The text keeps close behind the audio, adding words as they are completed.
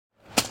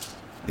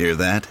Hear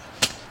that?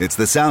 It's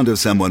the sound of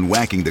someone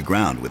whacking the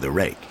ground with a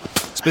rake.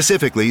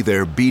 Specifically,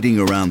 they're beating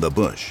around the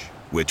bush,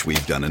 which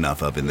we've done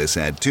enough of in this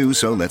ad too,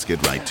 so let's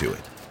get right to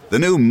it. The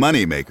new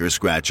Moneymaker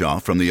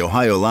scratch-off from the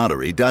Ohio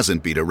Lottery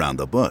doesn't beat around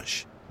the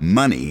bush.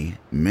 Money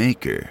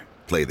Maker.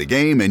 Play the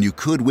game and you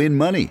could win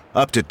money,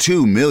 up to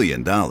 $2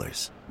 million.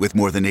 With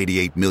more than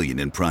 $88 million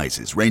in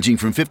prizes, ranging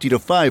from $50 to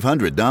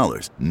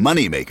 $500,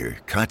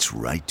 Moneymaker cuts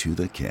right to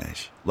the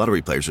cash.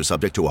 Lottery players are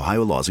subject to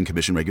Ohio laws and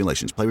commission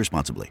regulations. Play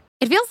responsibly.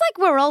 It feels like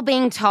we're all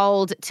being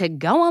told to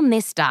go on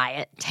this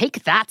diet,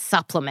 take that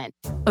supplement.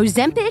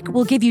 Ozempic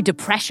will give you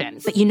depression,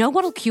 but you know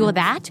what'll cure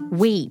that?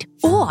 Weed.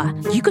 Or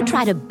you could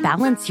try to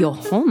balance your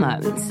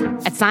hormones.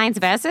 At Science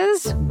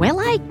Versus, we're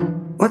like,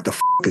 what the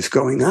is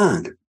going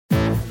on?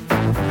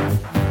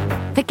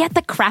 Forget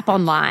the crap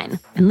online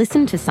and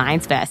listen to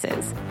Science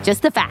Versus.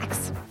 Just the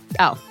facts.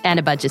 Oh, and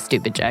a bunch of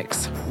stupid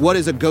jokes. What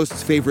is a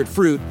ghost's favorite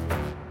fruit?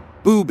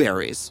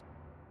 Blueberries.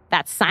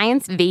 That's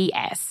Science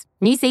VS.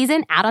 New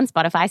season out on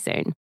Spotify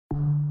soon.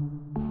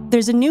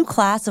 There's a new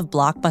class of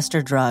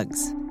blockbuster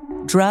drugs.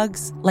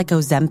 Drugs like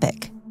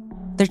Ozempic.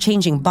 They're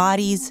changing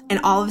bodies. And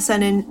all of a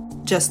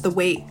sudden, just the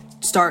weight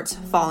starts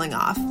falling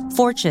off.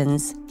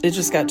 Fortunes. It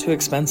just got too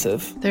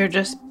expensive. They're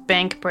just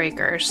bank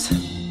breakers.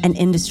 And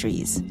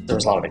industries. There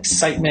was a lot of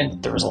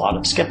excitement. There was a lot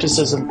of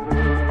skepticism.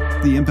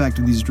 The impact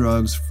of these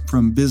drugs,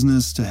 from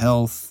business to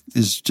health,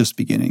 is just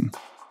beginning.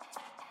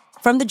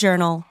 From the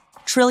Journal,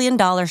 $1 Trillion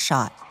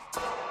Shot.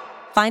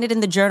 Find it in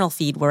the Journal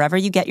feed wherever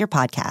you get your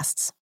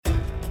podcasts.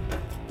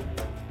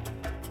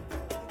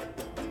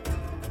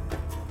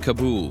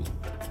 Kabul,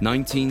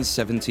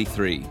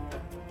 1973.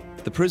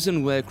 The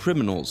prison where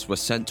criminals were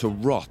sent to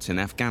rot in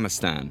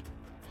Afghanistan.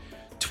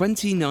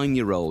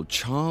 29-year-old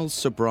Charles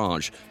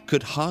Sobhraj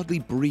could hardly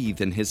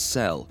breathe in his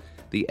cell,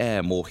 the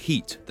air more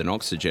heat than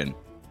oxygen.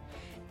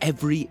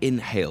 Every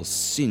inhale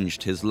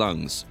singed his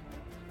lungs.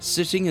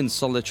 Sitting in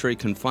solitary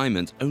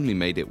confinement only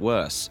made it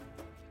worse.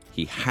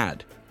 He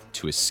had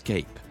to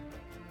escape.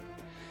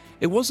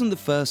 It wasn't the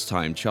first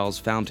time Charles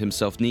found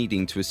himself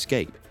needing to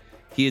escape.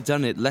 He had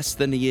done it less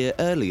than a year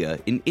earlier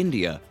in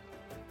India.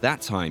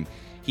 That time,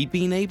 he'd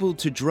been able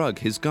to drug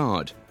his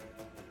guard.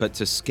 But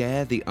to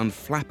scare the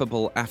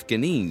unflappable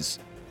Afghanese,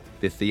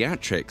 the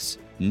theatrics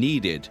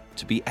needed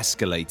to be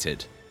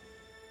escalated.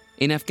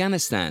 In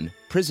Afghanistan,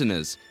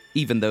 prisoners,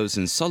 even those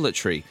in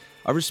solitary,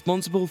 are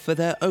responsible for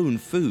their own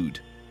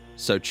food.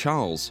 So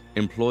Charles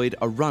employed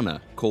a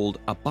runner called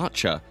a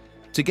butcher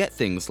to get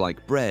things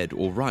like bread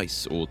or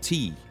rice or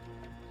tea.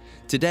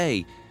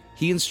 Today,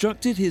 he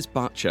instructed his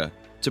butcher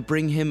to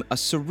bring him a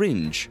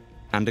syringe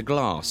and a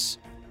glass.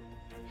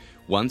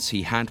 Once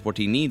he had what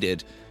he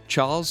needed,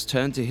 Charles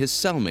turned to his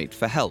cellmate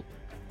for help.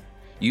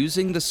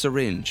 Using the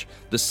syringe,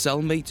 the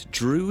cellmate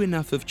drew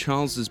enough of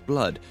Charles's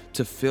blood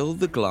to fill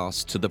the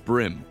glass to the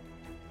brim.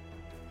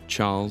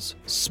 Charles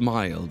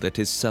smiled at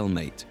his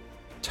cellmate,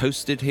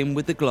 toasted him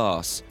with the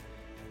glass,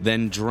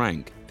 then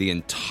drank the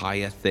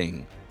entire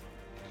thing.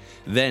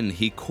 Then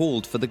he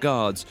called for the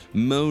guards,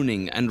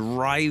 moaning and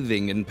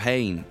writhing in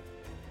pain.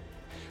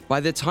 By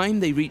the time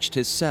they reached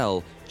his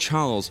cell,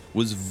 Charles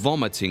was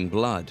vomiting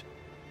blood.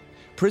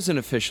 Prison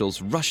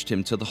officials rushed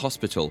him to the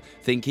hospital,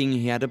 thinking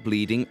he had a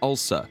bleeding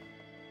ulcer.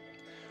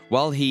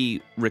 While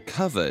he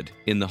recovered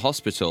in the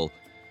hospital,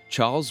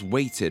 Charles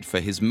waited for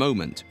his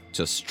moment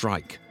to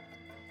strike.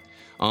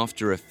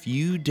 After a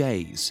few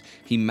days,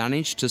 he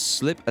managed to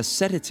slip a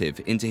sedative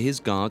into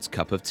his guard's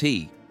cup of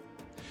tea.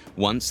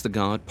 Once the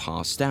guard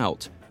passed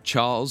out,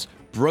 Charles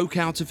broke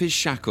out of his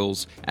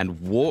shackles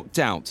and walked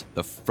out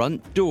the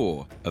front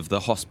door of the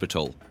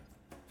hospital.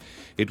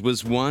 It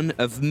was one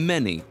of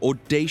many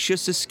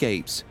audacious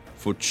escapes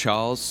for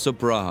Charles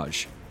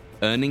Sobhraj,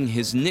 earning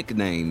his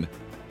nickname,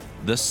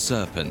 the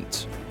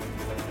Serpent.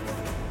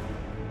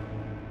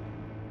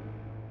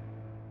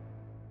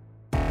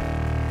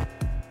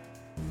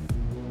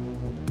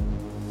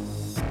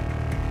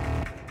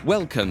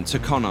 Welcome to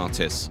Con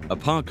Artists, a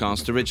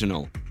Parcast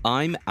original.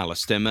 I'm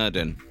Alistair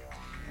Murden.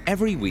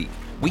 Every week,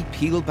 we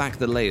peel back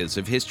the layers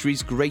of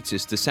history's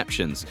greatest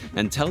deceptions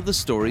and tell the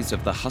stories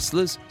of the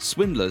hustlers,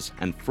 swindlers,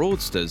 and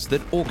fraudsters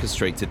that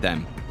orchestrated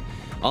them.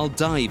 I'll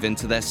dive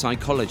into their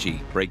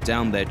psychology, break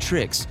down their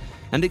tricks,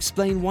 and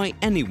explain why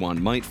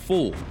anyone might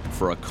fall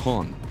for a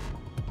con.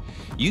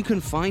 You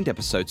can find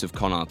episodes of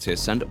Con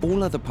Artists and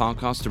all other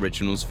Parcast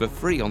originals for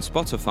free on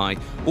Spotify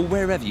or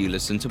wherever you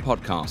listen to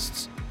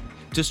podcasts.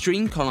 To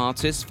stream Con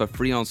Artists for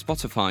free on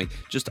Spotify,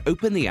 just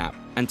open the app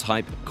and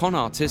type Con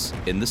Artists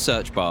in the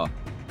search bar.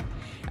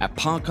 At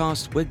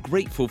Parcast, we're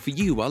grateful for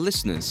you, our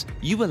listeners.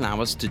 You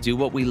allow us to do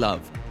what we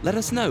love. Let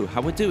us know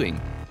how we're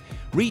doing.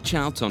 Reach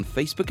out on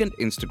Facebook and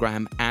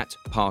Instagram at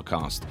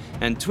Parcast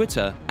and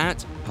Twitter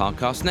at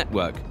Parcast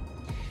Network.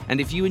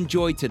 And if you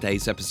enjoyed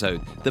today's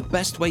episode, the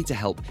best way to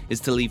help is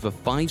to leave a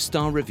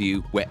 5-star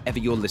review wherever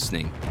you're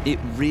listening. It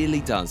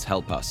really does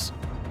help us.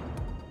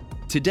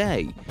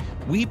 Today,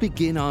 we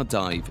begin our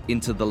dive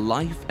into the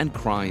life and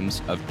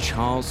crimes of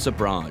Charles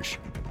Sobhraj.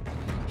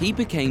 He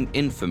became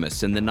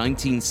infamous in the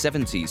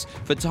 1970s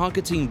for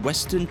targeting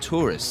Western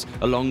tourists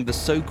along the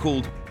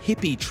so-called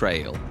Hippie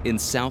Trail in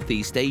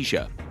Southeast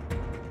Asia.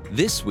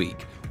 This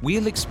week,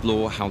 we'll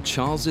explore how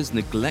Charles's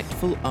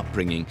neglectful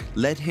upbringing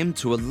led him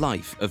to a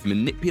life of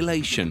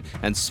manipulation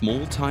and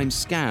small-time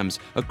scams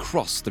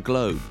across the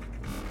globe.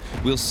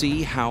 We'll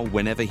see how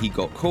whenever he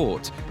got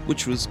caught,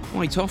 which was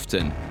quite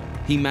often,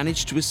 he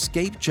managed to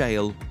escape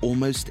jail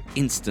almost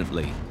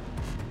instantly.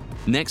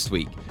 Next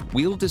week,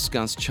 we'll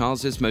discuss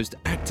Charles's most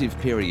active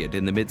period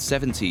in the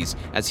mid-70s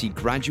as he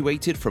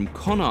graduated from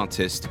con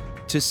artist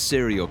to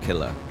serial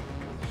killer.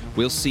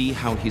 We'll see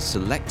how he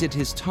selected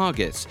his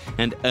targets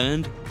and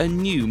earned a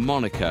new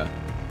moniker,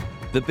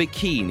 the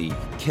Bikini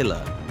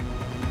Killer.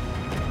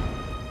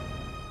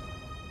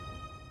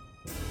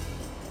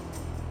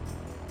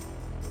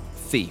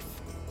 Thief,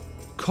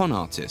 con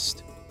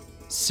artist,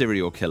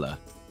 serial killer.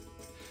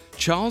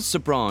 Charles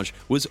Sobhraj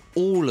was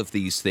all of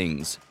these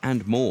things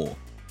and more.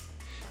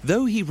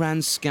 Though he ran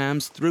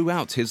scams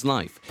throughout his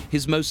life,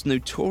 his most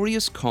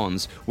notorious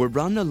cons were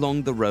run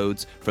along the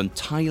roads from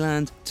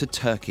Thailand to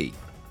Turkey.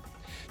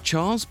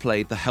 Charles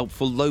played the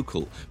helpful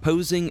local,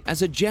 posing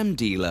as a gem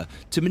dealer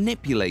to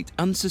manipulate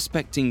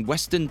unsuspecting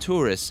Western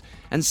tourists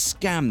and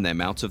scam them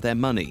out of their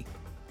money.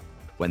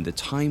 When the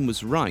time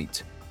was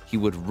right, he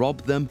would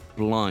rob them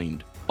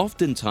blind,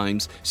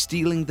 oftentimes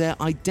stealing their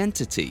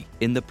identity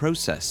in the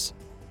process.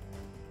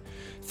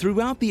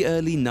 Throughout the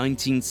early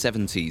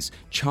 1970s,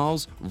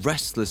 Charles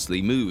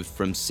restlessly moved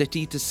from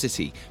city to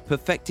city,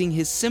 perfecting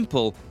his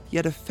simple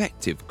yet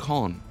effective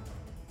con.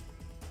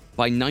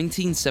 By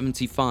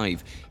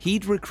 1975,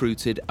 he'd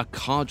recruited a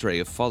cadre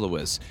of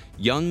followers,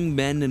 young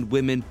men and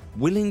women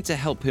willing to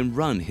help him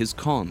run his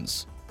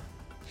cons.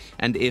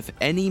 And if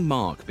any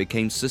mark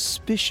became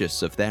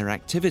suspicious of their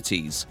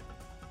activities,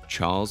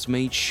 Charles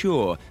made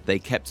sure they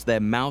kept their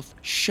mouth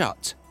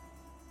shut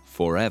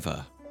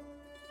forever.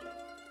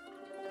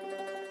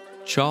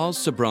 Charles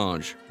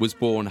Sobhraj was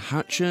born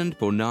Hachand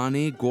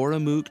Bonani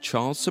Goramukh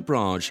Charles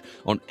Sobhraj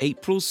on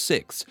April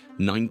 6,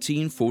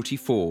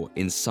 1944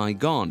 in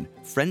Saigon,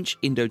 French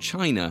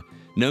Indochina,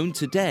 known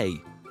today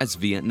as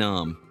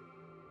Vietnam.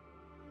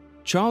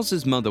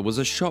 Charles's mother was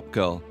a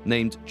shopgirl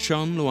named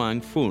Chun Luang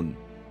Phun,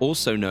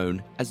 also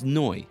known as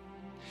Noi.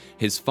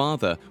 His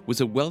father was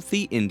a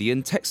wealthy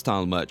Indian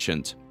textile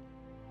merchant.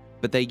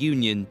 But their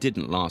union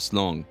didn't last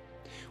long.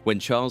 When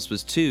Charles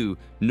was 2,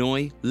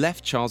 Noi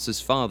left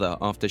Charles's father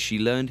after she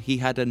learned he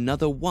had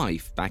another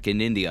wife back in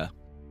India.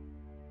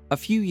 A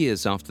few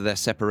years after their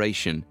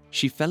separation,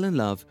 she fell in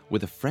love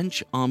with a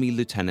French army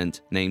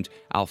lieutenant named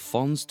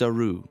Alphonse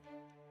Daru.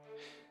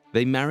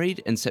 They married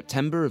in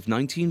September of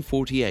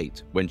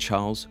 1948 when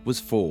Charles was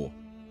 4.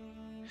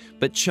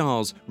 But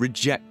Charles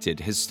rejected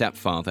his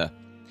stepfather.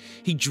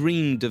 He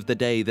dreamed of the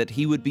day that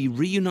he would be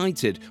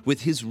reunited with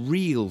his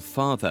real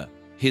father,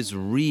 his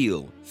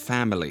real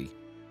family.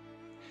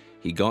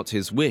 He got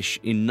his wish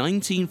in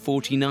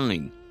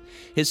 1949.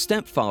 His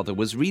stepfather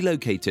was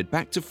relocated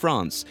back to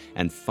France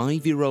and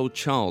 5-year-old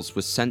Charles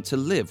was sent to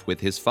live with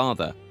his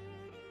father.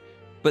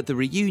 But the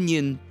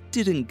reunion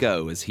didn't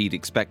go as he'd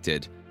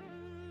expected.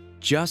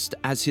 Just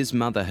as his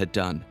mother had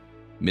done,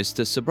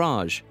 Mr.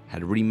 Sobhraj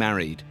had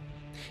remarried.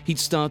 He'd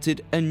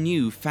started a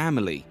new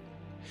family.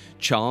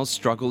 Charles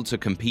struggled to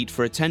compete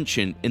for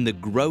attention in the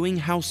growing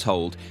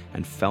household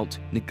and felt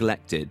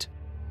neglected.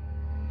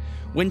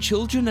 When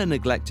children are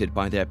neglected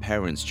by their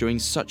parents during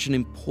such an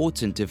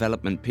important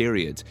development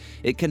period,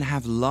 it can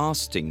have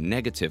lasting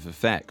negative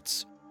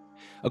effects.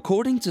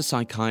 According to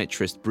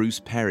psychiatrist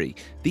Bruce Perry,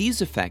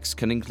 these effects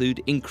can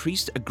include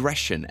increased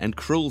aggression and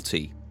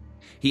cruelty.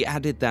 He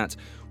added that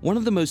one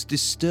of the most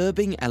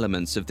disturbing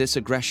elements of this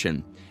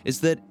aggression is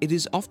that it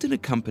is often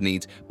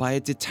accompanied by a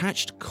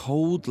detached,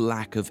 cold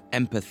lack of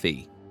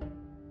empathy.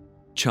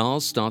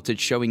 Charles started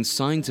showing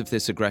signs of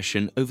this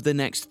aggression over the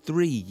next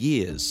 3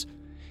 years.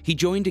 He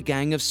joined a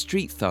gang of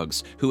street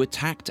thugs who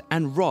attacked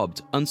and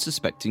robbed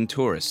unsuspecting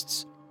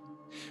tourists.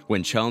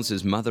 When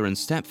Charles's mother and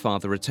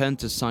stepfather returned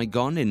to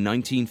Saigon in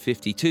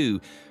 1952,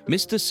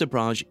 Mr.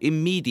 Sobhraj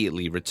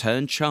immediately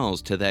returned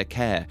Charles to their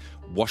care,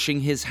 washing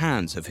his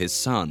hands of his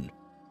son.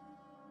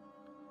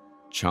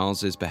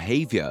 Charles's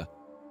behavior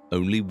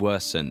only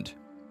worsened.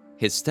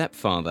 His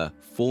stepfather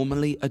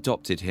formally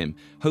adopted him,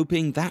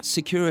 hoping that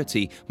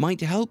security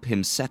might help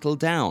him settle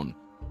down,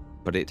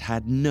 but it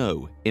had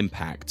no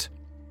impact.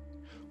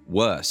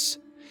 Worse,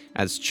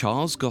 as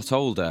Charles got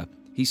older,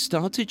 he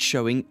started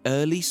showing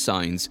early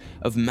signs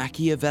of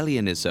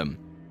Machiavellianism,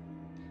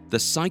 the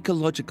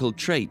psychological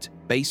trait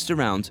based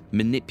around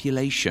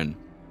manipulation.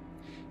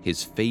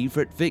 His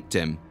favorite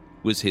victim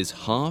was his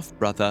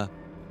half-brother,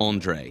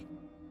 Andre.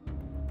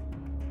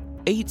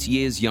 8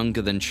 years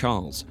younger than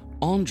Charles,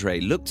 Andre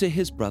looked to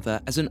his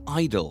brother as an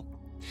idol.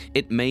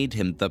 It made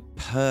him the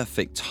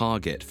perfect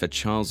target for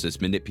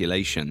Charles's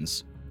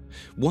manipulations.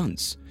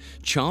 Once,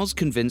 Charles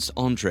convinced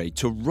Andre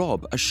to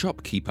rob a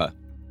shopkeeper.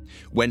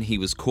 When he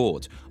was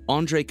caught,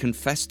 Andre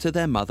confessed to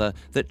their mother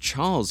that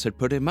Charles had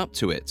put him up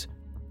to it.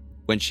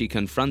 When she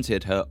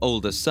confronted her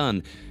older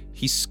son,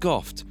 he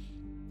scoffed.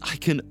 I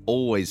can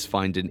always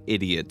find an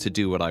idiot to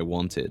do what I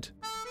wanted.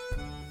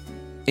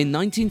 In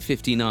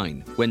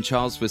 1959, when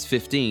Charles was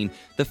 15,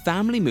 the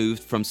family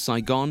moved from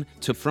Saigon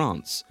to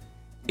France.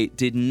 It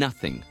did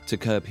nothing to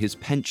curb his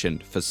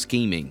penchant for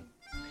scheming.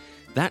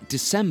 That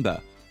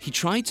December, he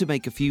tried to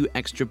make a few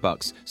extra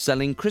bucks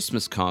selling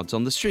Christmas cards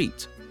on the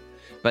street.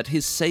 But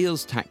his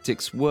sales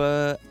tactics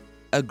were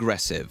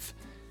aggressive.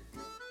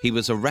 He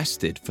was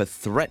arrested for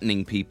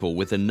threatening people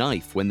with a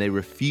knife when they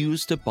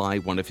refused to buy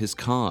one of his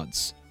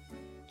cards.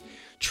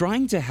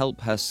 Trying to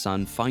help her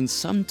son find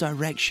some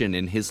direction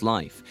in his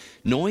life,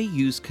 Noi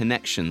used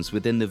connections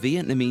within the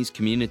Vietnamese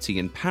community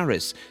in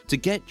Paris to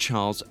get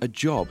Charles a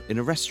job in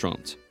a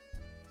restaurant.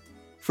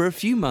 For a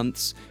few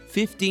months,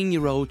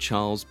 15-year-old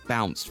Charles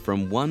bounced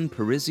from one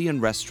Parisian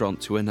restaurant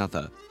to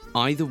another,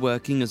 either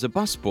working as a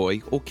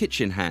busboy or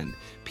kitchen hand,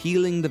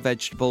 peeling the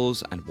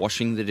vegetables and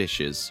washing the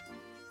dishes.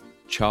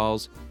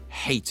 Charles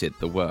hated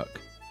the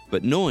work,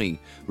 but Noi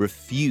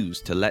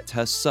refused to let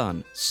her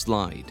son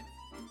slide.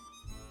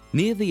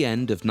 Near the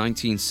end of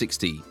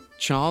 1960,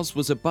 Charles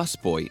was a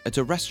busboy at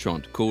a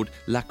restaurant called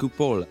La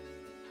Coupole,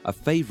 a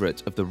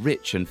favorite of the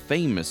rich and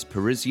famous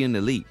Parisian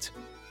elite.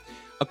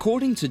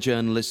 According to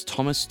journalist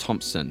Thomas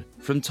Thompson,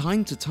 from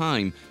time to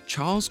time,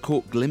 Charles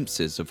caught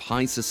glimpses of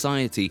high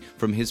society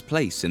from his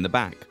place in the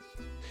back.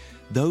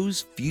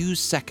 Those few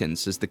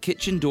seconds as the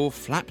kitchen door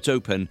flapped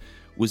open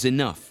was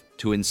enough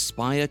to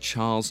inspire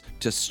Charles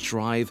to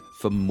strive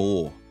for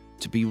more,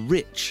 to be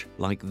rich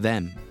like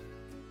them.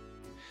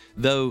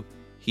 Though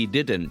he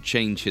didn't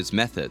change his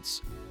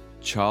methods,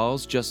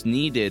 Charles just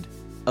needed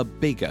a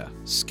bigger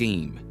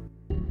scheme.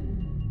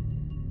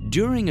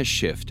 During a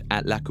shift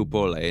at La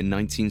Coupole in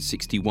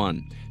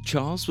 1961,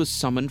 Charles was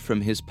summoned from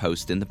his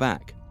post in the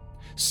back.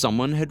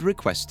 Someone had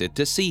requested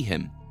to see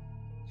him.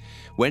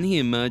 When he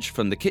emerged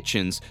from the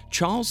kitchens,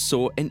 Charles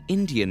saw an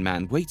Indian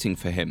man waiting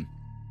for him.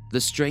 The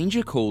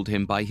stranger called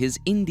him by his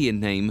Indian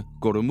name,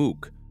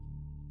 Gorumukh.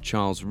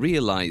 Charles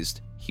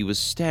realized he was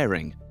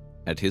staring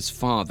at his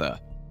father.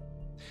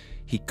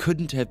 He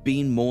couldn't have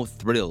been more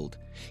thrilled.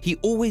 He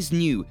always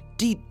knew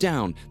deep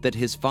down that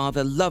his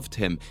father loved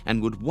him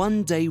and would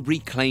one day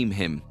reclaim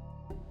him.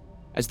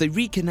 As they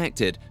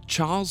reconnected,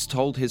 Charles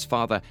told his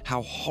father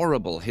how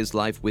horrible his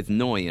life with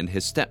Noi and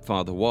his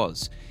stepfather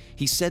was.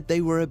 He said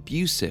they were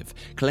abusive,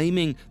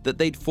 claiming that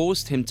they'd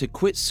forced him to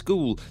quit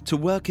school to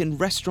work in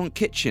restaurant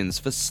kitchens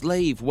for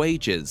slave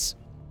wages.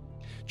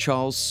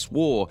 Charles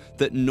swore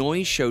that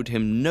Noi showed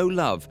him no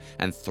love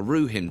and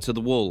threw him to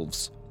the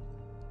wolves.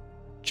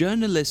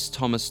 Journalist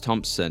Thomas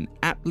Thompson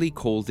aptly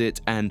called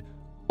it an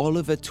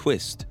Oliver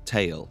Twist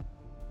tale.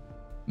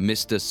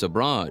 Mr.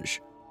 Sobhraj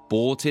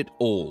bought it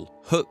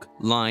all, hook,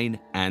 line,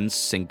 and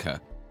sinker.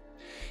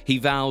 He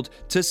vowed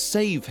to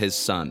save his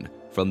son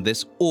from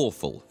this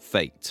awful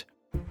fate.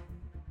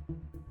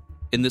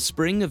 In the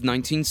spring of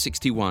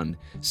 1961,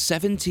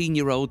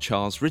 17-year-old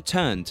Charles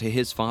returned to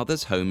his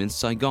father's home in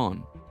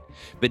Saigon.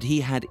 But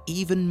he had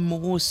even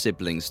more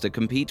siblings to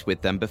compete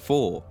with than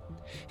before.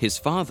 His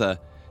father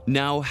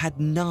now had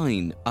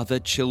 9 other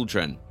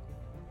children.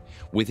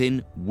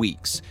 Within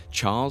weeks,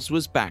 Charles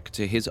was back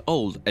to his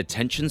old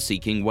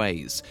attention-seeking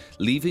ways,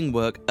 leaving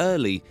work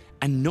early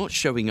and not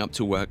showing up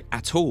to work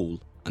at all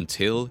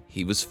until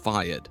he was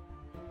fired.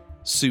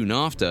 Soon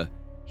after,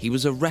 he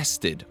was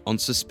arrested on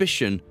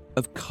suspicion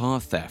of car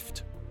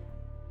theft.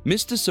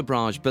 Mr.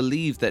 Sobhraj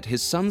believed that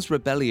his son's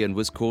rebellion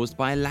was caused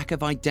by a lack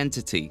of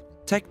identity.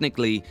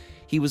 Technically,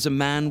 he was a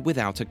man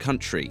without a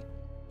country.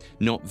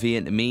 Not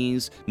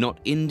Vietnamese,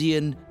 not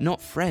Indian,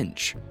 not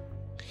French.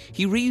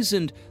 He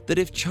reasoned that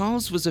if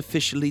Charles was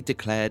officially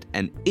declared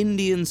an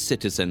Indian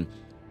citizen,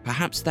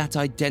 perhaps that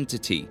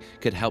identity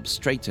could help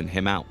straighten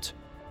him out.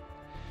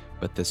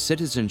 But the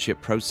citizenship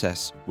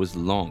process was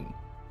long.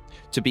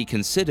 To be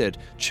considered,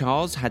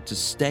 Charles had to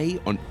stay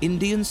on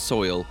Indian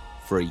soil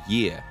for a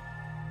year.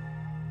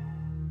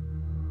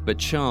 But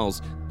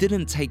Charles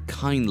didn't take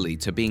kindly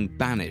to being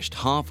banished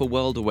half a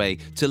world away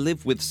to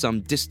live with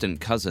some distant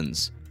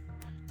cousins.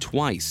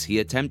 Twice he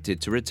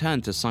attempted to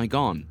return to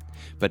Saigon,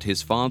 but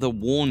his father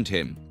warned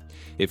him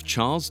if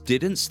Charles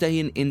didn't stay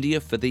in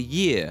India for the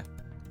year,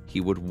 he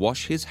would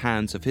wash his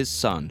hands of his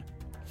son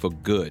for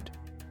good.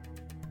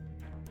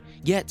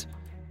 Yet,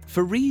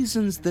 for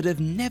reasons that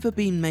have never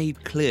been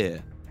made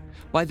clear,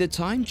 by the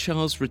time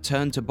Charles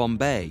returned to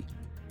Bombay,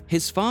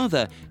 his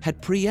father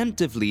had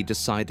preemptively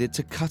decided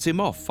to cut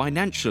him off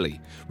financially,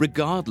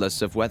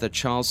 regardless of whether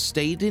Charles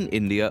stayed in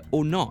India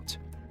or not.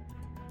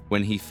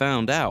 When he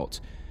found out,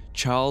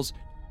 Charles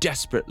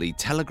desperately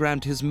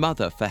telegrammed his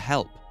mother for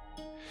help.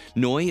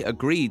 Noi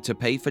agreed to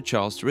pay for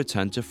Charles to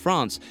return to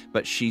France,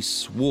 but she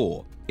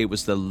swore it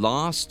was the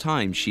last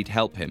time she'd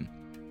help him.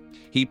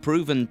 He'd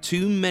proven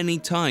too many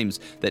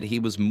times that he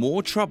was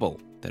more trouble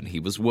than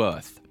he was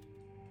worth.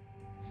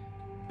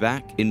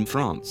 Back in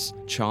France,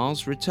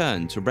 Charles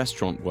returned to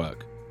restaurant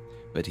work,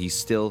 but he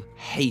still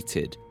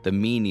hated the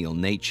menial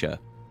nature.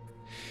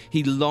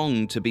 He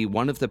longed to be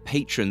one of the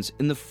patrons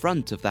in the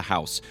front of the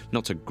house,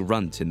 not a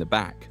grunt in the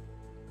back.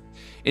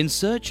 In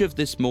search of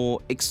this more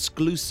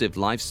exclusive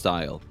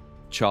lifestyle,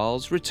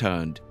 Charles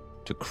returned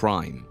to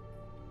crime.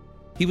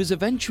 He was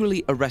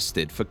eventually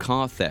arrested for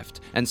car theft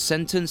and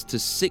sentenced to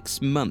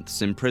 6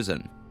 months in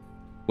prison.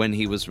 When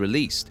he was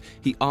released,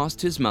 he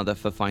asked his mother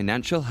for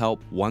financial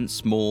help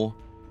once more,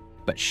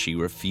 but she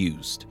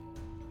refused.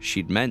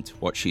 She'd meant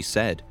what she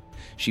said.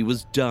 She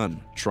was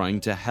done trying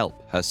to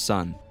help her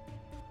son.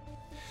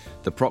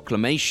 The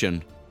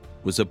proclamation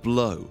was a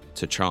blow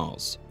to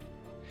Charles.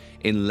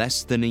 In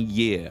less than a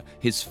year,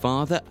 his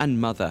father and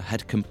mother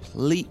had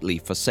completely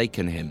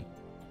forsaken him.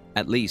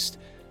 At least,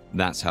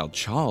 that's how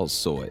Charles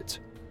saw it.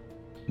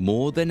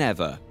 More than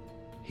ever,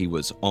 he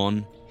was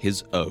on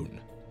his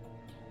own.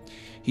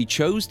 He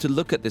chose to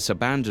look at this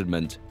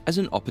abandonment as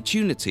an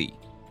opportunity.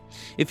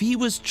 If he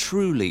was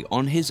truly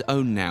on his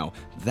own now,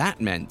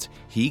 that meant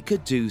he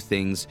could do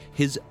things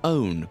his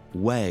own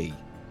way.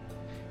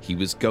 He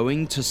was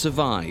going to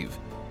survive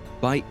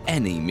by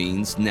any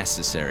means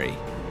necessary.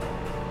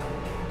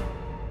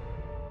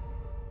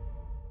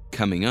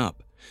 Coming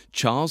up,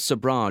 Charles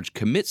Sobhraj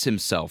commits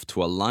himself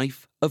to a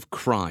life of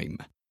crime.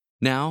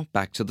 Now,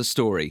 back to the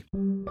story.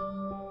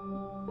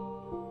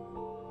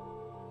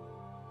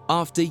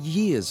 After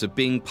years of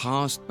being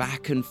passed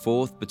back and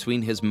forth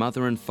between his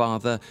mother and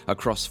father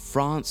across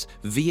France,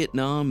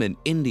 Vietnam, and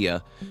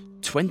India,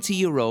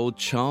 20-year-old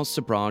Charles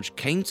Sobhraj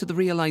came to the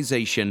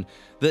realization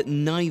that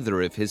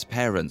neither of his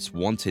parents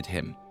wanted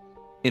him.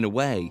 In a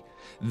way,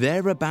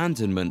 their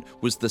abandonment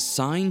was the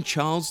sign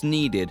Charles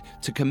needed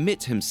to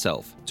commit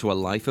himself to a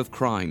life of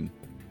crime.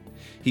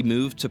 He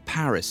moved to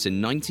Paris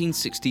in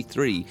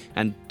 1963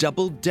 and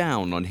doubled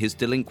down on his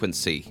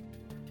delinquency.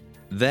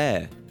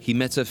 There, he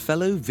met a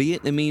fellow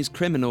Vietnamese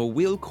criminal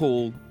we'll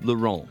call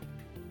Laurent.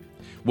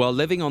 While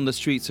living on the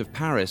streets of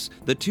Paris,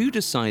 the two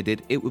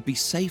decided it would be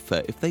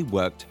safer if they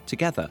worked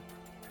together.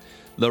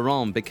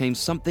 Laurent became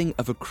something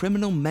of a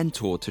criminal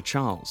mentor to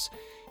Charles.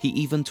 He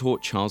even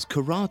taught Charles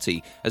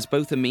karate as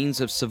both a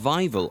means of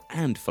survival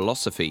and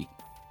philosophy.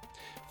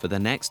 For the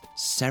next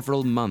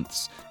several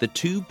months, the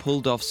two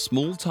pulled off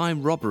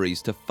small-time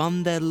robberies to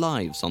fund their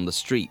lives on the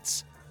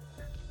streets.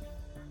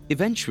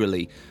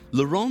 Eventually,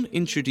 Laurent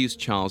introduced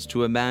Charles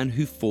to a man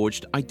who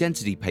forged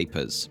identity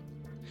papers.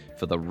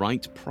 For the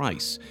right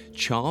price,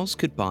 Charles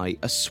could buy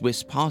a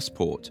Swiss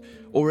passport,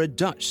 or a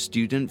Dutch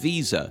student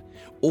visa,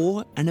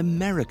 or an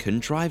American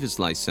driver's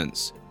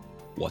license,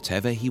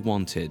 whatever he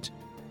wanted.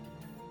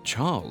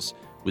 Charles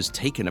was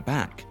taken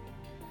aback.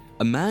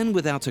 A man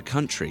without a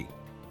country,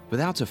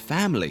 without a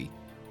family.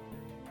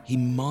 He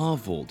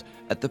marveled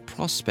at the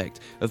prospect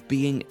of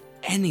being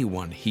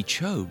anyone he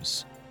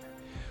chose.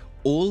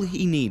 All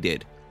he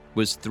needed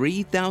was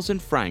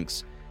 3,000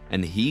 francs,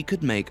 and he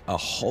could make a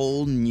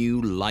whole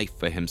new life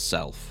for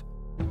himself.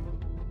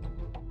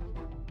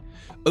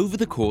 Over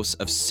the course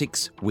of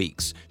 6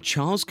 weeks,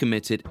 Charles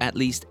committed at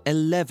least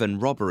 11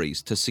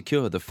 robberies to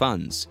secure the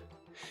funds.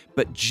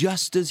 But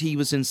just as he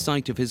was in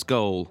sight of his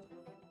goal,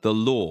 the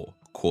law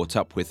caught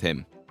up with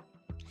him.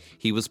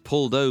 He was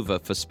pulled over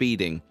for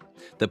speeding.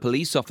 The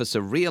police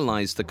officer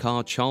realized the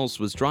car Charles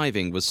was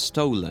driving was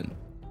stolen.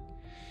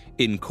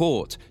 In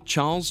court,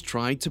 Charles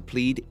tried to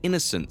plead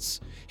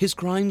innocence. His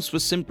crimes were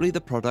simply the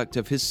product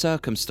of his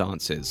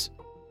circumstances.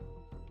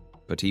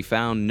 But he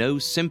found no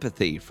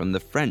sympathy from the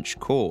French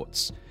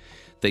courts.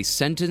 They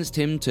sentenced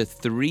him to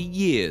 3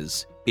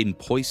 years in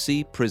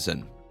Poissy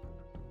prison.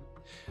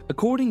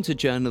 According to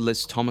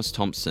journalist Thomas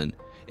Thompson,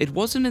 it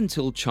wasn't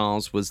until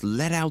Charles was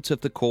let out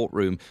of the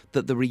courtroom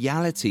that the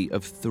reality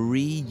of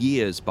 3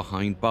 years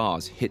behind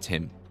bars hit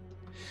him.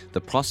 The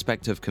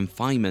prospect of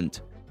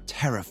confinement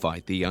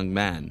terrified the young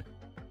man.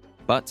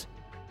 But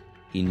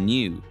he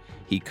knew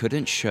he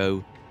couldn't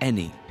show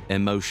any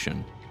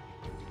emotion,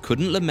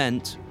 couldn't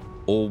lament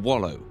or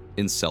wallow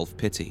in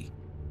self-pity.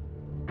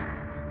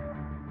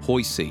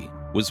 Poissy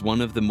was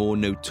one of the more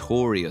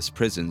notorious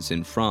prisons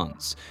in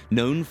France,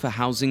 known for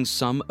housing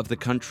some of the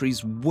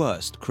country's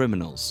worst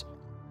criminals.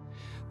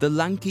 The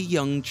lanky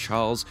young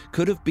Charles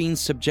could have been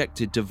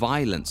subjected to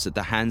violence at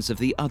the hands of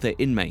the other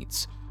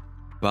inmates.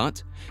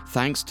 But,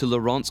 thanks to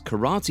Laurent's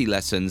karate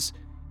lessons,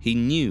 he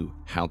knew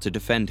how to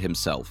defend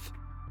himself.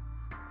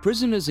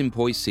 Prisoners in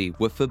Poissy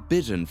were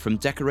forbidden from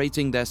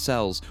decorating their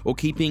cells or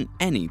keeping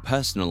any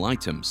personal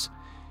items.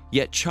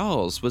 Yet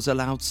Charles was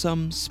allowed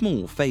some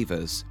small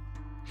favors.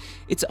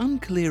 It's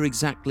unclear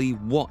exactly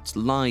what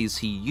lies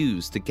he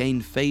used to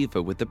gain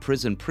favor with the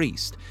prison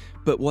priest,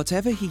 but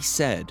whatever he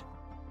said,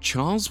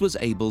 Charles was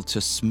able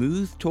to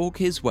smooth talk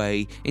his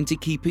way into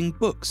keeping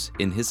books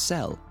in his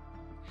cell.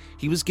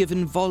 He was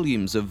given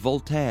volumes of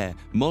Voltaire,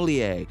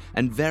 Molière,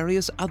 and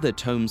various other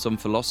tomes on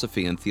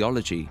philosophy and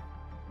theology.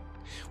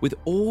 With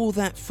all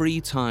that free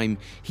time,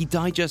 he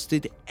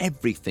digested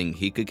everything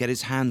he could get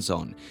his hands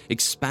on,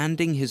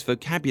 expanding his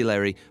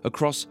vocabulary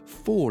across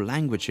 4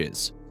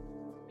 languages.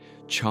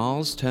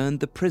 Charles turned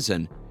the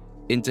prison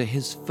into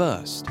his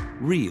first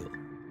real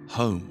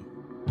home.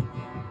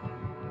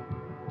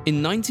 In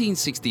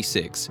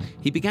 1966,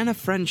 he began a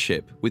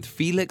friendship with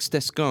Félix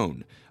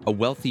Descaunes, a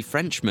wealthy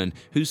Frenchman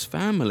whose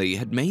family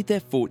had made their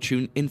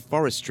fortune in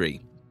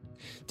forestry.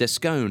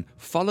 Descone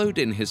followed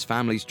in his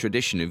family's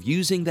tradition of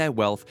using their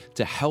wealth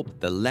to help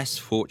the less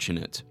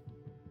fortunate.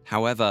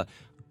 However,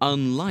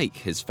 unlike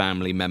his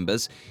family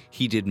members,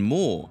 he did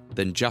more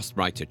than just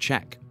write a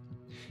check.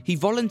 He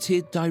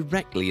volunteered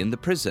directly in the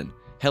prison,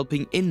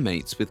 helping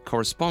inmates with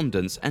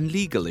correspondence and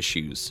legal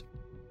issues.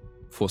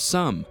 For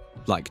some,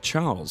 like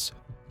Charles,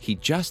 he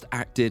just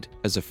acted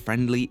as a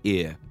friendly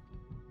ear.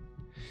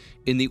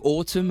 In the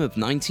autumn of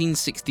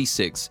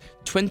 1966,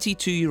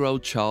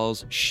 22-year-old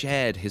Charles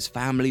shared his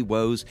family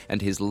woes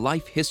and his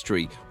life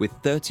history with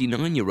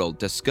 39-year-old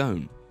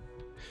Descone.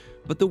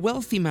 But the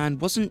wealthy man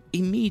wasn't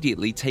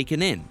immediately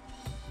taken in.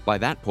 By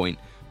that point,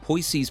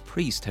 Poissey's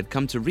priest had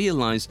come to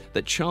realize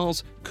that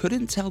Charles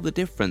couldn't tell the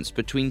difference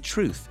between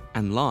truth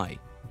and lie.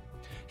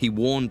 He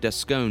warned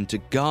Descone to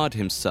guard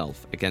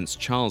himself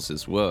against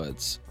Charles's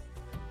words.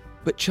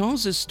 But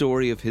Charles's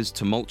story of his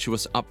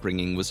tumultuous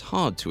upbringing was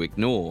hard to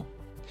ignore.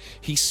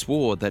 He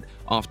swore that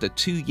after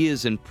 2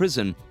 years in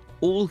prison,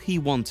 all he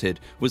wanted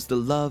was the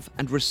love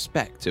and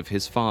respect of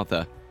his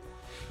father.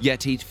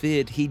 Yet he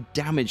feared he'd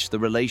damaged the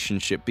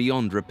relationship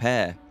beyond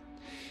repair.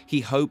 He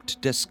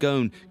hoped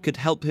Descone could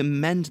help him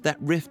mend that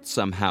rift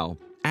somehow,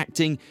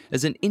 acting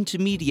as an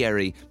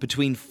intermediary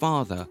between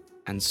father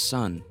and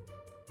son.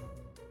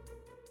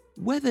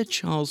 Whether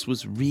Charles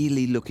was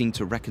really looking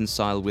to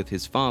reconcile with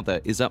his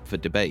father is up for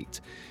debate.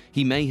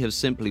 He may have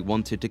simply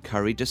wanted to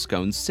curry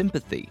Descone's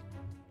sympathy.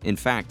 In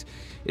fact,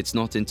 it's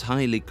not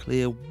entirely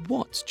clear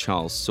what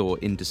Charles saw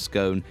in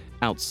Descone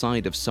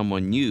outside of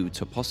someone new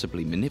to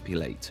possibly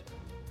manipulate.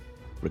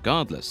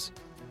 Regardless,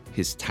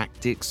 his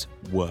tactics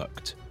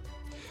worked.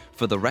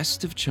 For the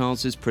rest of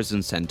Charles's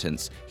prison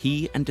sentence,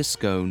 he and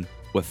Descone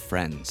were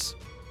friends.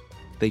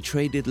 They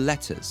traded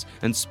letters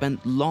and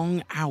spent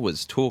long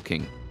hours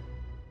talking.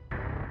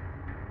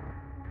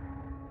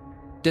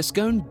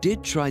 Descone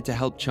did try to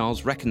help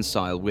Charles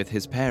reconcile with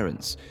his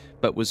parents,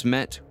 but was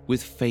met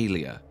with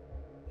failure.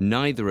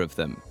 Neither of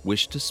them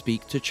wished to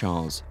speak to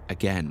Charles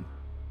again.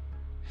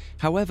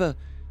 However,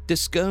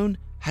 Descone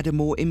had a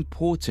more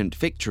important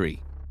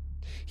victory.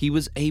 He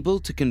was able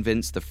to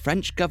convince the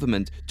French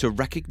government to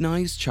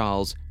recognize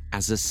Charles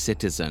as a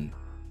citizen.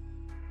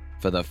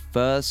 For the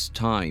first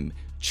time,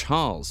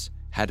 Charles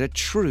had a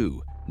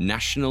true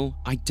national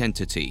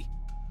identity.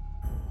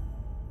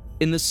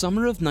 In the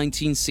summer of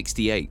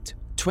 1968,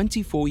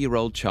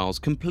 24-year-old Charles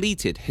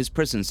completed his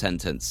prison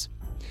sentence.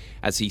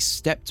 As he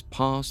stepped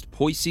past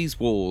Poissey's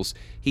walls,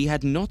 he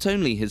had not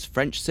only his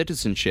French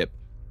citizenship,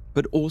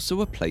 but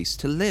also a place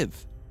to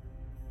live.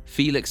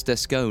 Felix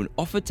Descone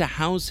offered to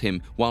house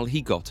him while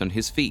he got on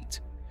his feet.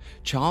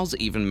 Charles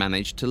even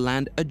managed to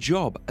land a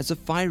job as a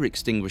fire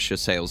extinguisher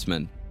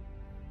salesman.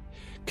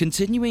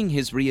 Continuing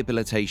his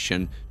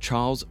rehabilitation,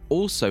 Charles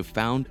also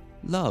found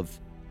love.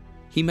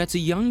 He met a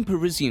young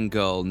Parisian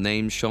girl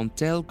named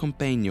Chantal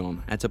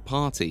Compagnon at a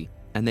party,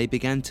 and they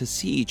began to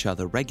see each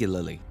other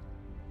regularly.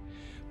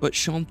 But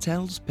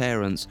Chantal's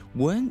parents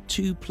weren't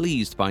too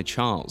pleased by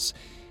Charles.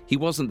 He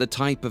wasn't the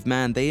type of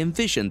man they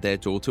envisioned their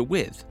daughter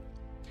with.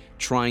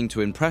 Trying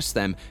to impress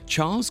them,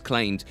 Charles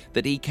claimed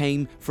that he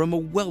came from a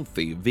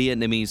wealthy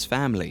Vietnamese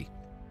family.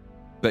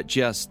 But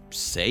just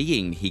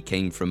saying he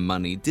came from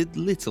money did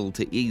little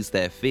to ease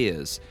their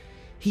fears.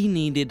 He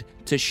needed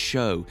to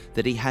show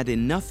that he had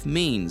enough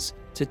means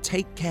to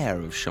take care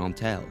of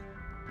Chantal.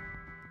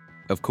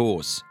 Of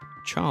course,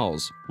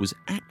 Charles was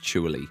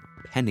actually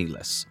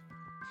penniless.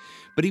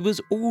 But he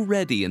was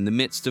already in the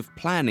midst of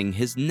planning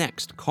his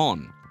next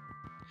con.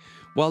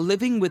 While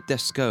living with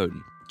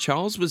Descone,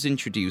 Charles was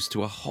introduced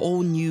to a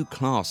whole new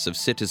class of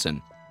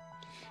citizen.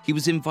 He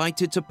was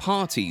invited to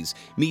parties,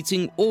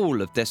 meeting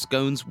all of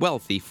Descone's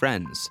wealthy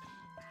friends.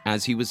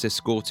 As he was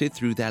escorted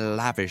through their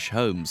lavish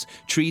homes,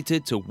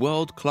 treated to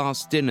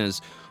world-class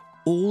dinners,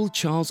 all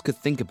Charles could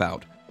think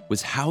about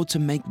was how to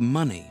make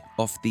money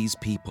off these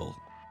people.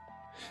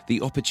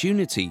 The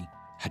opportunity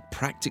had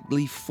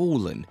practically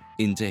fallen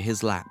into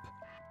his lap.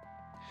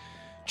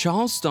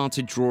 Charles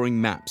started drawing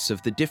maps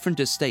of the different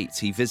estates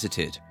he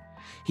visited.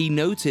 He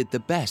noted the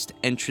best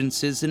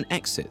entrances and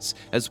exits,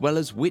 as well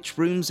as which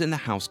rooms in the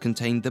house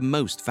contained the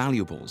most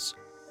valuables.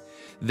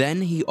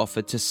 Then he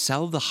offered to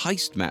sell the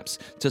heist maps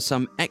to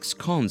some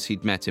ex-cons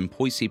he'd met in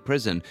Poissey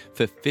prison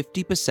for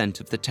 50%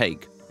 of the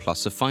take,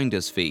 plus a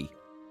finder's fee.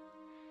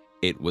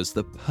 It was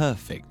the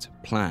perfect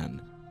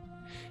plan.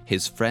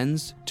 His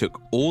friends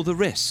took all the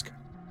risk,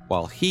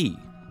 while he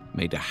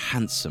made a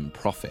handsome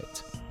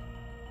profit.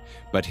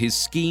 But his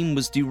scheme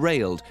was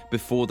derailed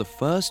before the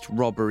first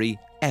robbery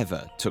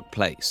ever took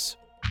place.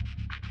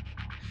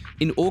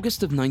 In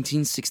August of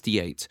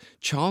 1968,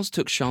 Charles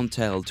took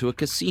Chantal to a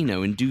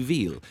casino in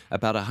Deauville,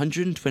 about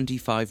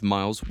 125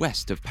 miles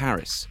west of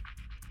Paris.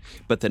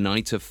 But the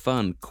night of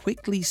fun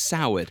quickly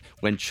soured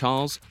when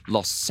Charles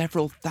lost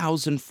several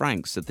thousand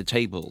francs at the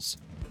tables.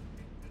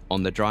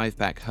 On the drive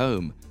back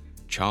home,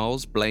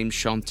 Charles blamed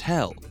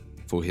Chantal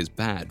for his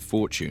bad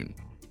fortune.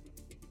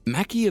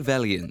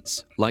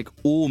 Machiavellians, like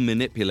all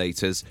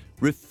manipulators,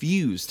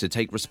 refuse to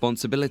take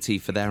responsibility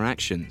for their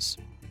actions.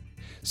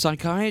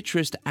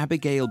 Psychiatrist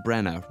Abigail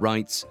Brenner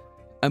writes,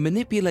 A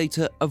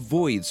manipulator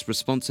avoids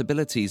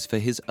responsibilities for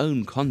his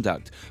own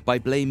conduct by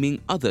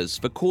blaming others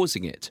for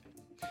causing it.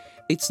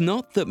 It's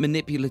not that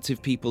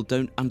manipulative people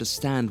don't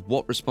understand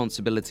what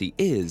responsibility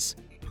is.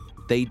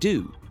 They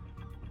do.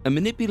 A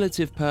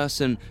manipulative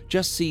person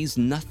just sees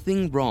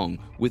nothing wrong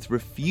with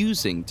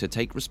refusing to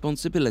take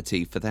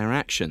responsibility for their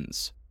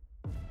actions.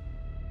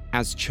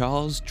 As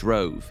Charles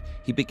drove,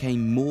 he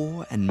became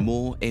more and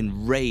more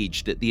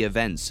enraged at the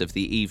events of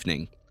the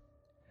evening.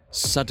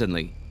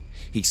 Suddenly,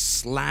 he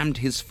slammed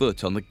his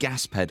foot on the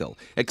gas pedal,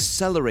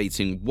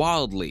 accelerating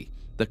wildly,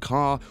 the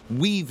car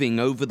weaving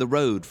over the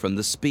road from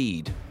the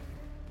speed.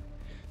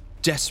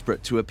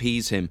 Desperate to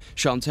appease him,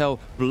 Chantel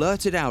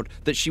blurted out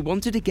that she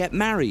wanted to get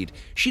married.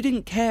 She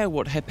didn't care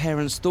what her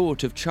parents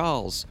thought of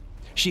Charles.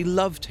 She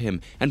loved him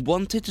and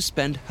wanted to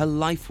spend her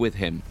life with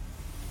him.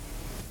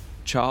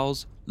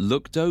 Charles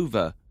looked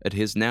over at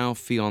his now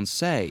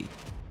fiancée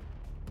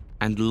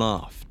and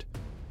laughed.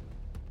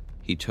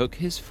 He took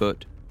his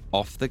foot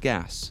off the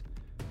gas,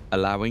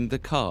 allowing the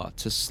car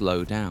to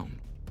slow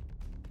down.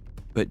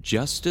 But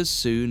just as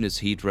soon as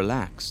he'd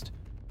relaxed,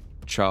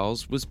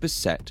 Charles was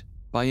beset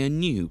by a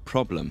new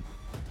problem.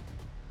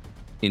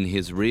 In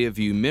his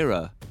rearview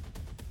mirror,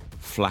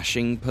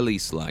 flashing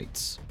police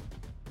lights,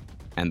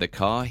 and the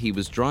car he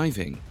was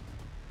driving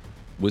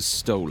was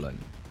stolen.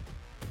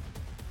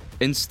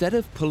 Instead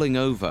of pulling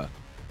over,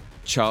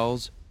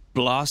 Charles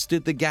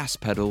blasted the gas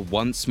pedal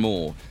once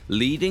more,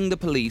 leading the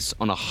police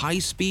on a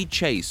high-speed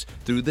chase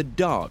through the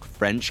dark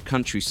French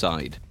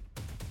countryside.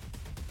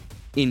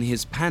 In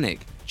his panic,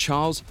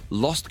 Charles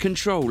lost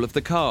control of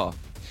the car.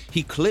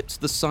 He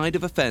clipped the side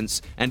of a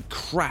fence and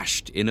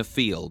crashed in a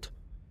field.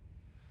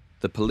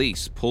 The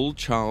police pulled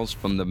Charles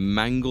from the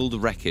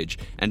mangled wreckage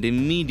and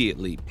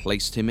immediately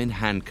placed him in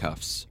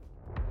handcuffs.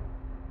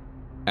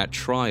 At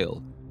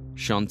trial,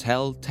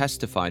 Chantel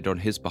testified on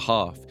his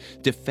behalf,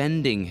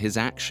 defending his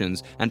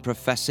actions and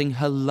professing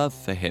her love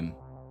for him.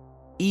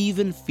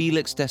 Even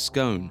Felix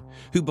Descone,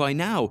 who by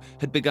now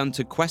had begun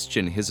to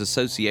question his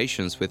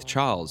associations with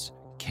Charles,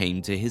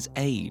 came to his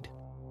aid.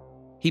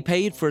 He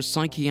paid for a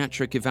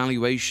psychiatric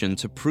evaluation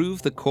to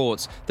prove the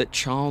courts that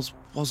Charles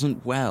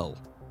wasn't well.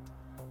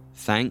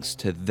 Thanks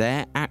to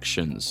their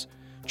actions,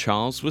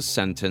 Charles was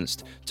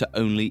sentenced to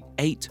only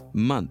 8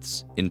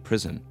 months in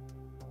prison.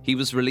 He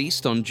was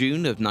released on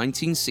June of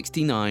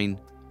 1969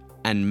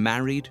 and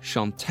married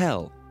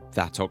Chantel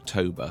that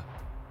October.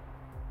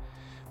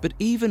 But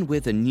even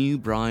with a new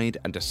bride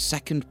and a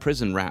second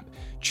prison rap,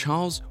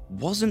 Charles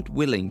wasn't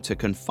willing to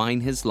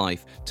confine his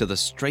life to the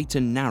straight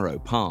and narrow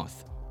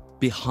path.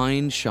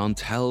 Behind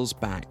Chantel's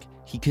back,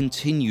 he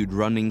continued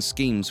running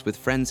schemes with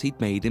friends he'd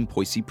made in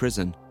Poissy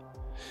prison.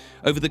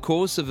 Over the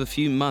course of a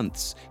few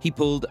months, he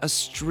pulled a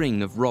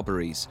string of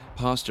robberies,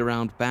 passed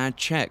around bad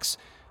checks,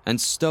 and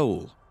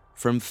stole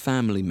from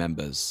family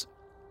members.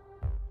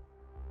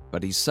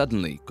 But he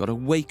suddenly got a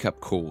wake-up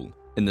call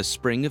in the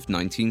spring of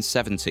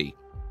 1970.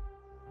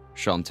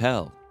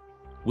 Chantel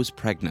was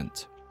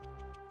pregnant.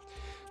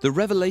 The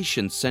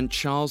revelation sent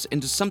Charles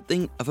into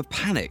something of a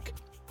panic.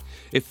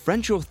 If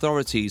French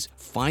authorities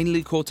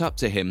finally caught up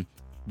to him,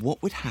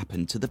 what would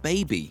happen to the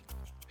baby?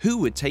 Who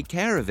would take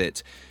care of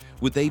it?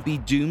 Would they be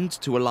doomed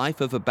to a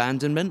life of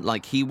abandonment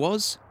like he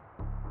was?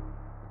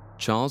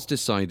 Charles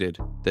decided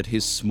that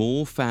his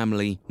small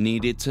family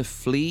needed to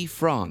flee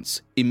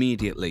France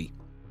immediately.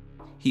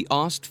 He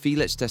asked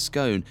Felix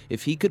Descone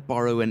if he could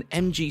borrow an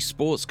MG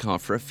sports car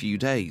for a few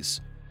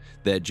days.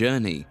 Their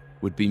journey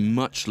would be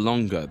much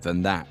longer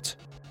than that.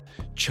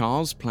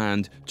 Charles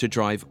planned to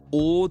drive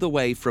all the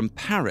way from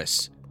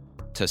Paris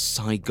to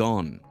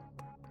Saigon.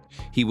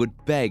 He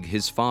would beg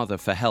his father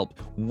for help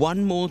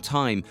one more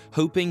time,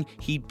 hoping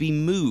he'd be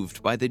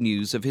moved by the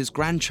news of his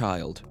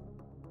grandchild.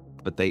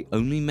 But they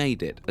only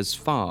made it as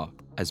far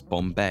as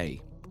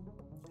Bombay.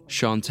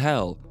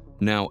 Chantel,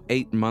 now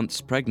 8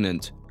 months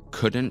pregnant,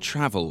 couldn't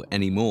travel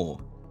anymore.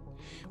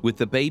 With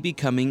the baby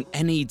coming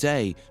any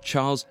day,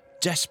 Charles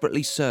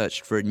desperately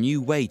searched for a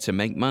new way to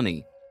make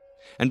money.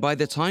 And by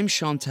the time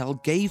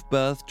Chantel gave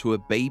birth to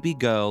a baby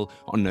girl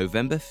on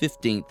November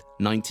 15th,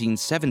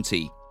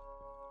 1970,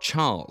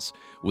 Charles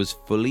was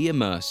fully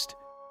immersed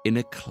in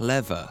a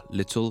clever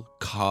little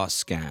car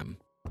scam.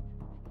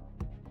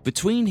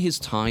 Between his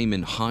time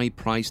in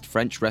high-priced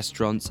French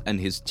restaurants and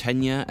his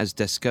tenure as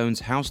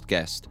Descone's house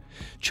guest,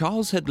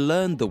 Charles had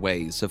learned the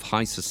ways of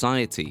high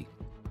society.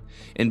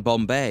 In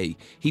Bombay,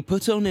 he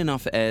put on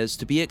enough airs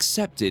to be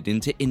accepted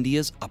into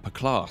India's upper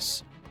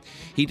class.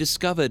 He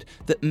discovered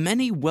that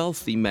many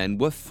wealthy men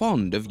were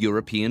fond of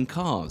European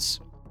cars.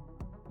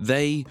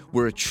 They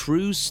were a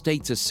true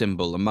status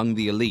symbol among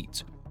the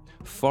elite.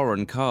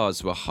 Foreign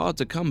cars were hard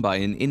to come by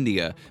in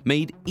India,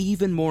 made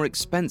even more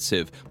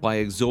expensive by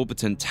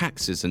exorbitant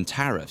taxes and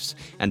tariffs,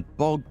 and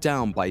bogged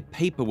down by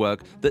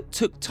paperwork that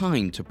took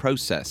time to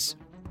process.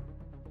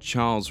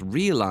 Charles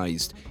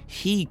realized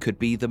he could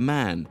be the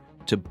man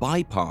to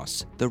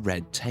bypass the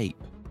red tape.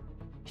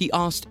 He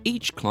asked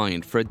each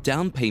client for a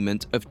down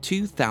payment of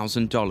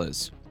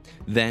 $2,000.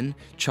 Then,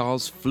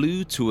 Charles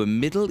flew to a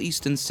Middle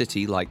Eastern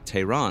city like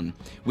Tehran,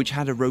 which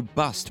had a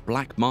robust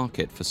black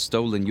market for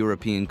stolen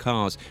European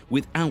cars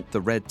without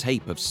the red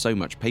tape of so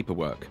much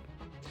paperwork.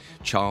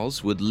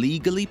 Charles would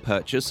legally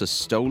purchase a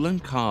stolen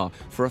car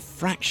for a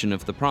fraction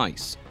of the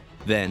price,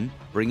 then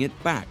bring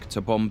it back to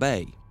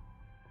Bombay.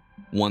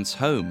 Once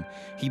home,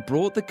 he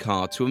brought the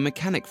car to a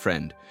mechanic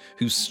friend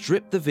who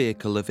stripped the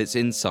vehicle of its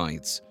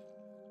insides.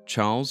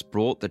 Charles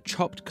brought the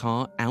chopped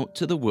car out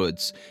to the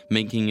woods,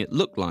 making it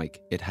look like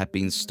it had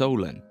been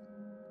stolen.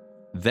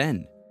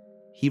 Then,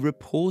 he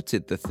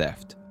reported the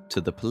theft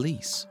to the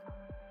police.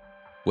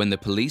 When the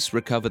police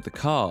recovered the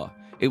car,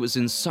 it was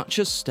in such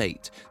a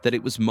state that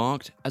it was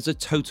marked as a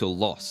total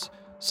loss,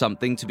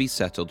 something to be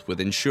settled with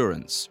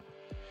insurance.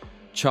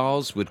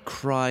 Charles would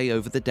cry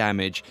over the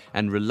damage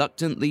and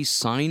reluctantly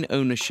sign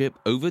ownership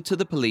over to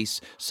the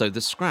police so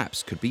the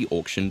scraps could be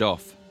auctioned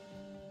off.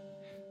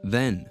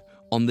 Then,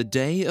 on the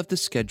day of the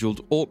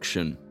scheduled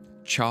auction,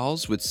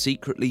 Charles would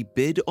secretly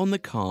bid on the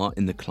car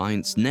in the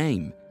client's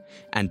name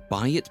and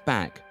buy it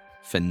back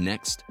for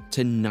next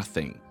to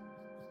nothing.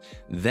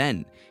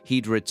 Then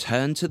he'd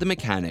return to the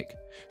mechanic,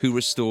 who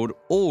restored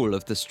all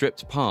of the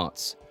stripped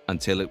parts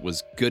until it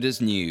was good as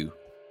new.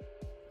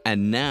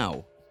 And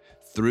now,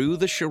 through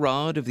the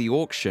charade of the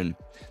auction,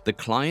 the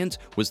client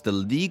was the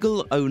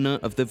legal owner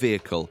of the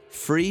vehicle,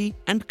 free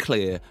and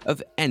clear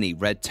of any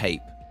red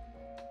tape.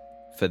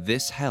 For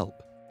this help,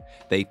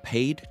 they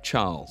paid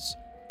Charles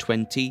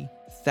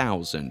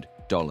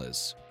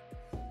 $20,000.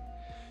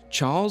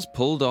 Charles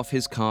pulled off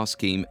his car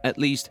scheme at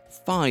least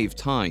 5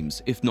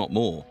 times, if not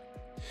more.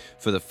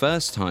 For the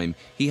first time,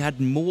 he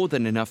had more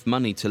than enough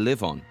money to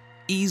live on,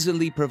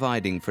 easily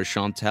providing for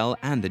Chantal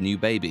and the new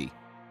baby.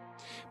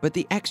 But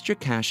the extra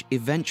cash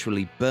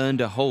eventually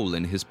burned a hole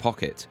in his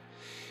pocket.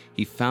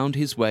 He found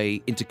his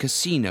way into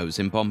casinos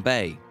in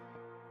Bombay,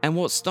 and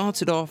what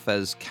started off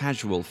as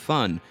casual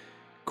fun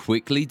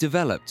quickly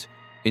developed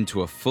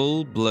into a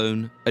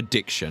full-blown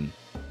addiction.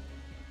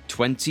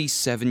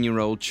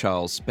 27-year-old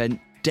Charles spent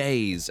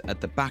days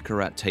at the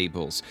baccarat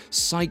tables,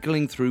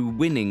 cycling through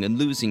winning and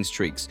losing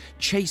streaks,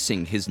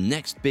 chasing his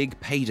next big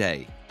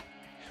payday.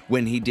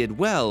 When he did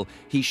well,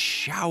 he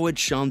showered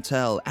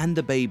Chantal and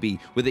the baby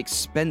with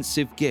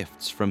expensive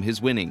gifts from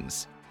his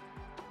winnings.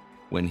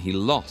 When he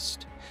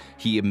lost,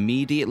 he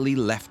immediately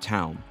left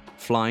town,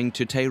 flying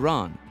to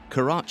Tehran,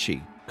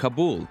 Karachi,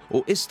 Kabul,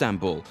 or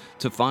Istanbul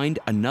to find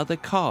another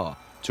car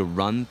to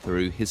run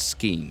through his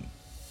scheme.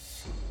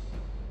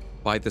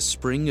 By the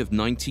spring of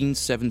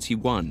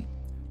 1971,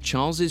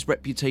 Charles's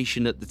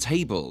reputation at the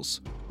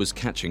tables was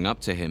catching up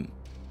to him.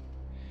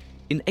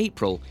 In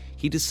April,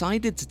 he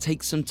decided to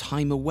take some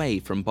time away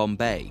from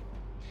Bombay.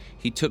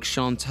 He took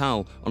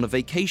Chantal on a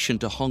vacation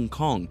to Hong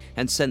Kong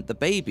and sent the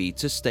baby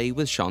to stay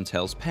with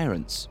Chantal's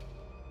parents.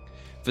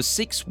 For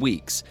 6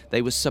 weeks,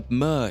 they were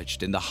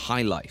submerged in the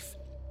high life,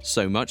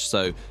 so much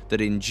so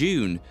that in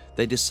June,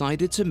 they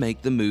decided to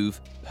make the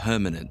move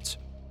permanent.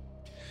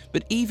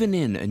 But even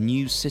in a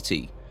new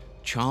city,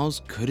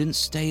 Charles couldn't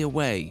stay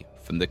away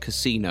from the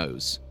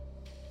casinos,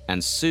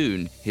 and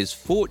soon his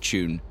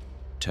fortune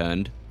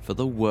turned for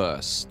the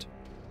worst.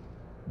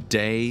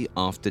 Day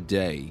after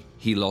day,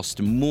 he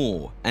lost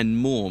more and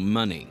more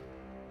money.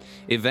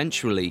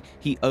 Eventually,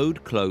 he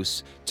owed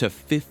close to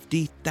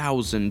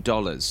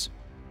 $50,000.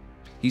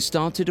 He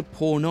started to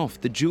pawn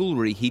off the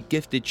jewelry he'd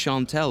gifted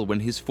Chantal when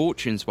his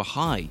fortunes were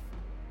high,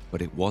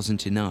 but it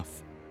wasn't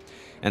enough,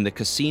 and the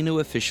casino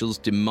officials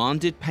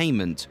demanded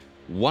payment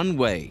one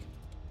way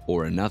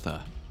or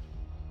another.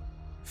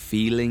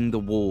 Feeling the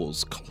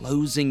walls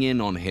closing in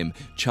on him,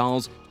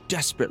 Charles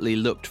desperately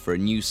looked for a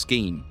new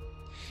scheme.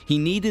 He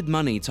needed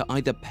money to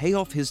either pay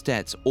off his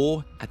debts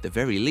or, at the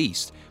very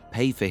least,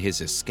 pay for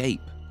his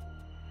escape.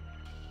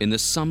 In the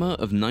summer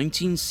of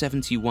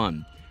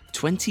 1971,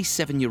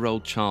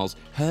 27-year-old Charles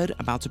heard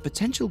about a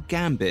potential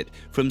gambit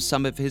from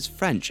some of his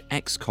French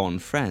ex-con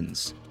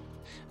friends.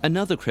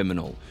 Another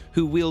criminal,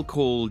 who we'll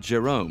call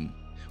Jerome,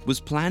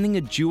 was planning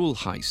a jewel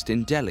heist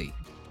in Delhi.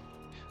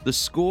 The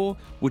score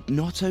would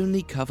not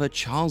only cover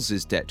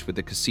Charles's debt with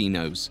the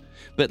casinos,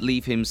 but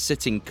leave him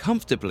sitting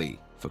comfortably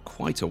for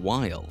quite a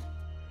while.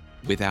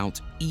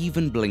 Without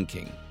even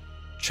blinking,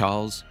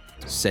 Charles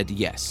said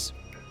yes.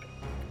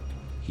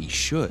 He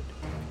should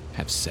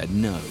have said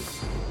no.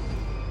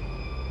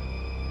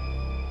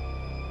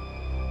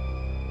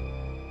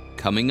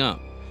 Coming up,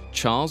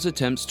 Charles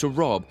attempts to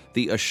rob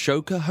the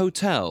Ashoka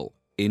Hotel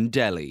in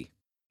Delhi.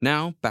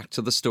 Now, back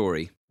to the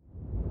story.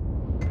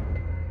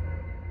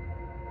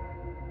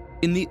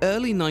 In the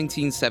early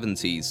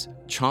 1970s,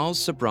 Charles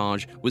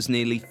Sobhraj was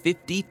nearly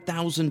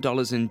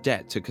 $50,000 in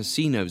debt to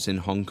casinos in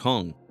Hong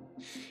Kong.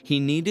 He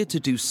needed to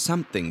do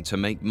something to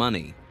make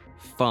money,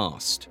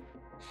 fast.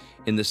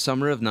 In the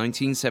summer of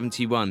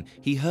 1971,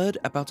 he heard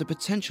about a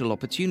potential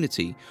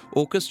opportunity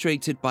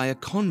orchestrated by a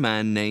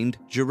conman named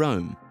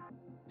Jerome.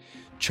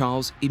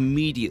 Charles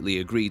immediately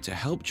agreed to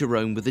help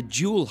Jerome with a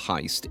jewel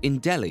heist in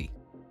Delhi.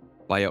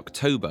 By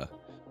October,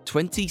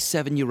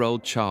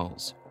 27-year-old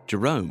Charles,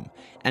 Jerome,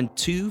 and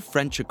 2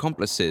 French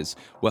accomplices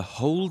were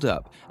holed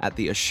up at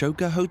the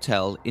Ashoka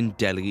Hotel in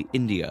Delhi,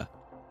 India.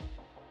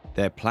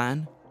 Their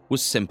plan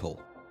was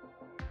simple.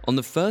 On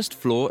the first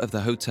floor of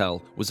the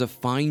hotel was a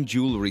fine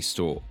jewelry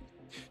store.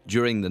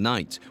 During the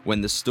night,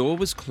 when the store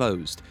was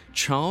closed,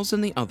 Charles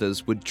and the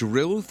others would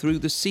drill through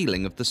the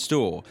ceiling of the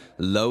store,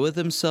 lower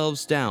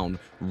themselves down,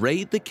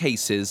 raid the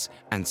cases,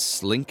 and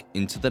slink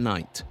into the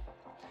night.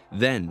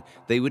 Then,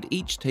 they would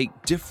each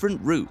take different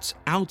routes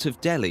out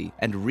of Delhi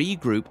and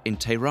regroup in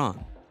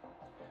Tehran.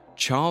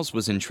 Charles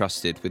was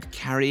entrusted with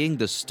carrying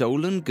the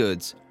stolen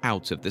goods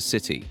out of the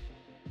city.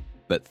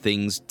 But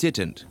things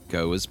didn't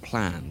go as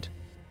planned.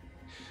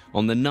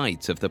 On the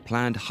night of the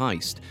planned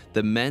heist,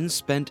 the men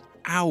spent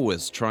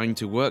hours trying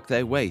to work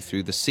their way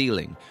through the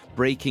ceiling,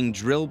 breaking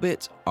drill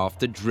bit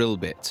after drill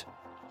bit.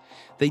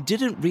 They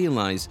didn't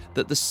realize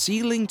that the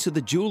ceiling to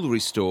the jewelry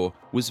store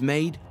was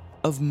made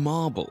of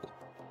marble.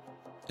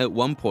 At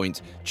one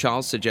point,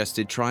 Charles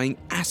suggested trying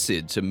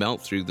acid to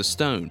melt through the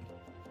stone.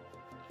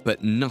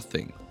 But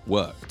nothing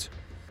worked.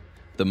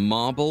 The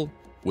marble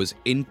was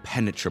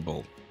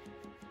impenetrable.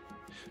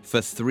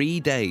 For 3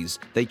 days,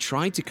 they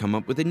tried to come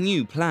up with a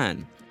new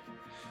plan.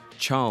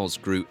 Charles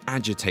grew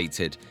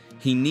agitated.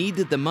 He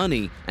needed the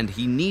money, and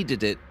he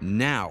needed it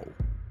now.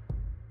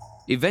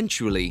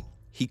 Eventually,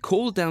 he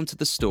called down to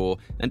the store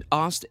and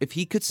asked if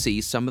he could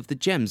see some of the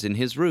gems in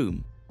his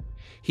room.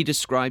 He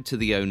described to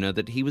the owner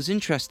that he was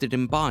interested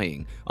in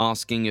buying,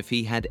 asking if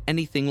he had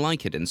anything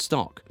like it in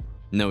stock,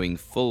 knowing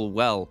full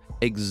well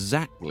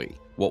exactly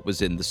what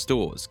was in the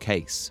store's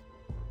case.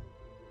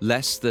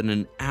 Less than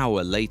an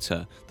hour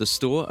later, the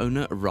store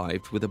owner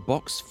arrived with a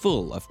box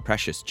full of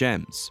precious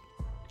gems.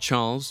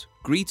 Charles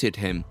greeted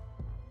him,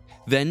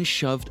 then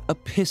shoved a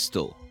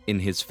pistol in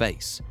his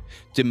face,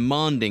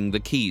 demanding the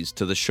keys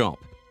to the shop.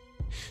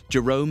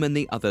 Jerome and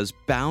the others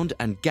bound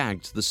and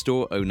gagged the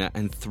store owner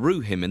and threw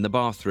him in the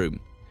bathroom.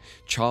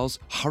 Charles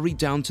hurried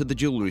down to the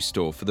jewelry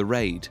store for the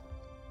raid.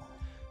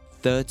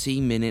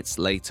 30 minutes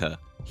later,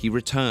 he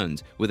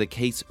returned with a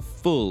case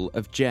full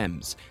of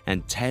gems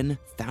and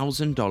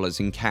 $10,000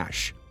 in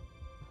cash.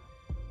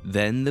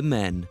 Then the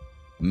men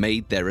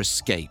made their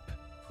escape.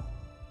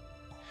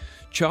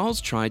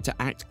 Charles tried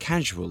to act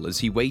casual as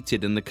he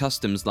waited in the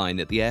customs line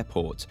at the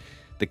airport,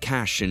 the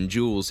cash and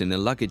jewels in a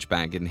luggage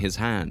bag in his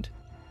hand.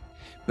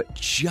 But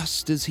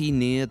just as he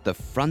neared the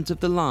front of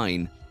the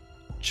line,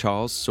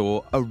 Charles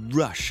saw a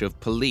rush of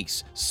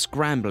police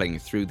scrambling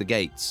through the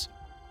gates.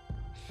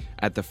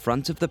 At the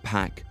front of the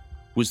pack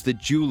was the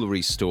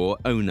jewelry store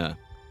owner.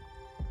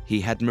 He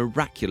had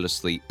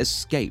miraculously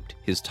escaped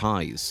his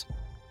ties.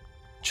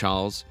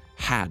 Charles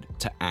had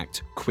to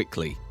act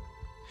quickly.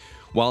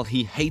 While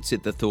he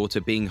hated the thought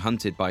of being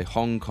hunted by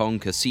Hong Kong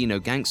casino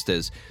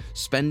gangsters,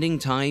 spending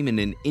time in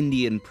an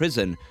Indian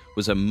prison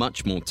was a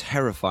much more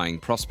terrifying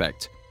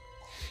prospect.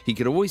 He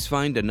could always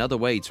find another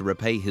way to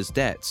repay his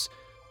debts,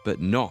 but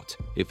not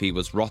if he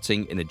was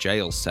rotting in a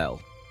jail cell.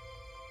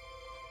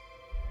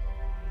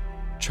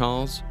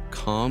 Charles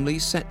calmly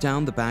set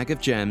down the bag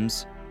of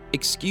gems,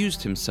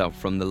 excused himself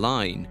from the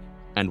line,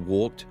 and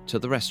walked to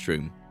the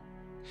restroom.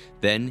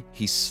 Then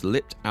he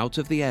slipped out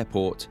of the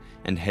airport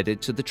and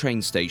headed to the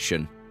train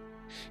station.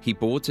 He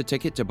bought a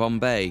ticket to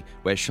Bombay,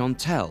 where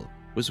Chantal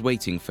was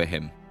waiting for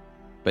him.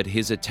 But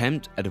his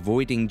attempt at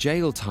avoiding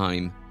jail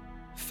time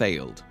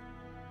failed.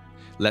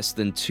 Less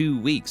than 2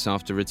 weeks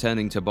after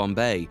returning to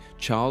Bombay,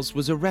 Charles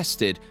was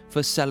arrested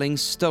for selling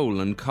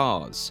stolen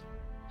cars.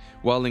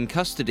 While in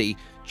custody,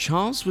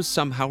 Charles was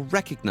somehow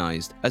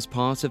recognized as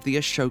part of the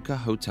Ashoka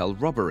Hotel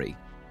robbery.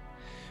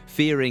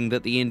 Fearing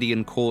that the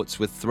Indian courts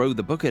would throw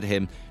the book at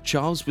him,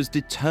 Charles was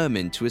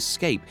determined to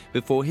escape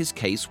before his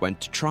case went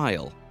to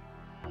trial.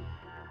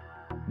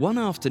 One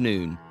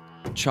afternoon,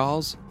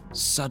 Charles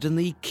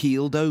suddenly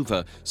keeled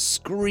over,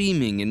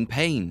 screaming in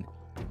pain.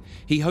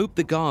 He hoped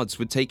the guards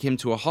would take him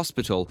to a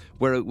hospital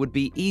where it would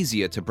be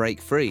easier to break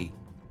free.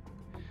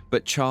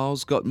 But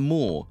Charles got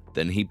more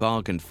than he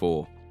bargained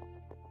for.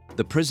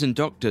 The prison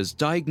doctors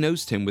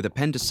diagnosed him with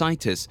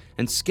appendicitis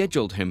and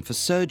scheduled him for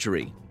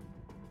surgery.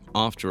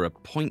 After a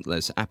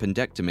pointless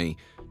appendectomy,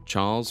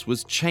 Charles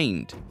was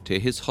chained to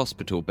his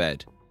hospital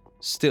bed,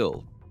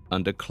 still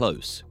under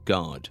close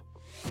guard.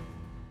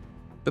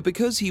 But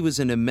because he was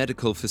in a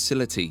medical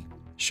facility,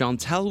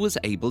 Chantal was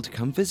able to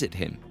come visit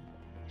him.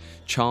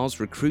 Charles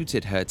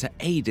recruited her to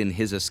aid in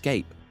his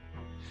escape.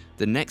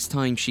 The next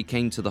time she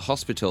came to the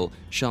hospital,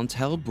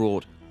 Chantal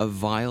brought a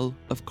vial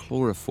of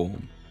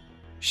chloroform.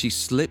 She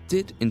slipped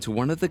it into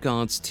one of the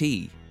guard's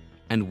tea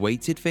and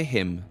waited for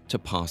him to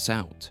pass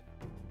out.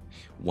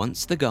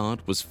 Once the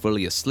guard was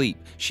fully asleep,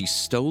 she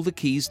stole the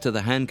keys to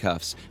the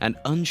handcuffs and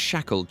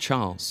unshackled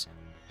Charles.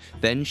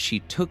 Then she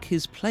took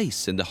his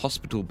place in the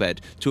hospital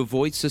bed to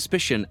avoid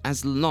suspicion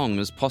as long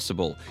as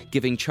possible,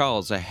 giving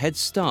Charles a head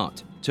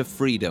start to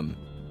freedom.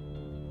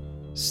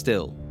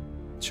 Still,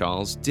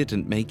 Charles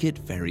didn't make it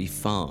very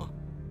far.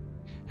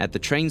 At the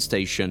train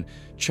station,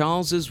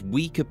 Charles's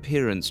weak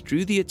appearance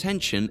drew the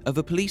attention of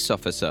a police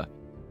officer.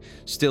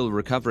 Still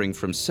recovering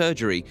from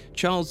surgery,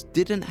 Charles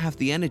didn't have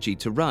the energy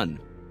to run.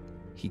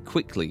 he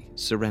quickly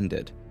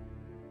surrendered.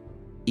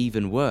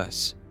 Even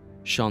worse,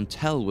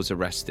 Chantal was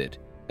arrested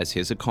as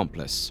his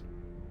accomplice.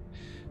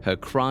 Her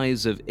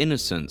cries of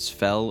innocence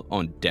fell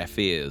on deaf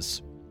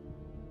ears.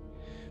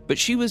 But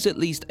she was at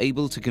least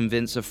able to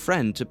convince a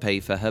friend to pay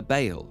for her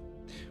bail.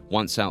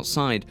 Once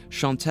outside,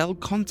 Chantal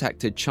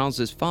contacted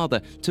Charles's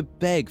father to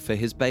beg for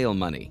his bail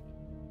money.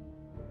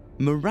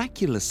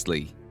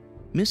 Miraculously,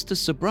 Mr.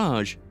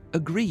 Sobhraj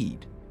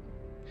agreed.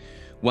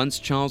 Once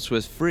Charles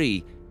was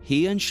free,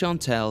 he and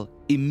Chantal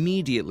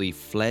immediately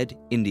fled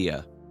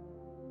India.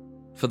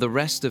 For the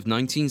rest of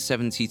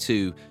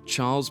 1972,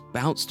 Charles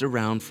bounced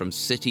around from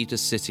city to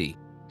city.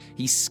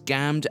 He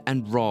scammed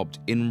and robbed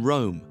in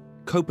Rome,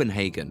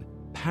 Copenhagen,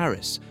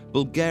 Paris,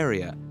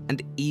 Bulgaria,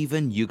 and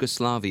even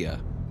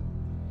Yugoslavia.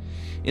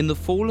 In the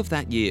fall of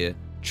that year,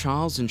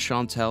 Charles and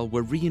Chantal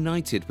were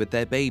reunited with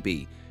their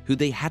baby, who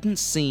they hadn't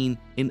seen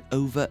in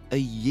over a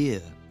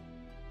year.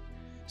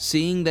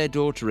 Seeing their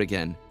daughter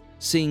again,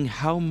 seeing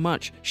how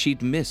much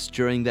she'd missed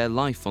during their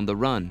life on the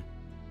run,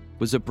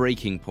 was a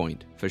breaking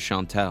point for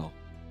Chantal.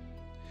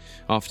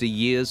 After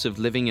years of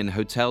living in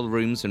hotel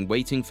rooms and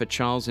waiting for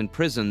Charles in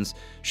prisons,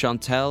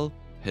 Chantal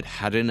had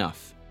had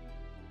enough.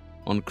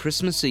 On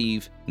Christmas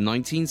Eve,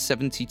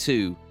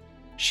 1972,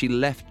 she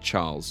left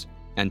Charles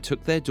and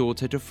took their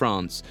daughter to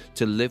France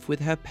to live with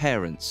her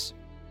parents.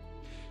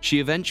 She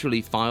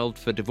eventually filed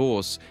for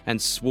divorce and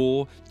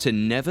swore to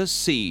never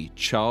see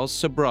Charles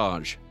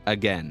Sobhraj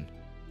again.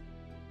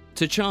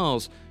 To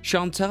Charles,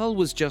 Chantal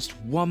was just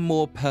one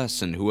more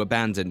person who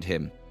abandoned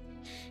him.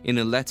 In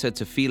a letter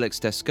to Felix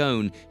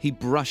Descone, he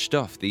brushed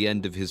off the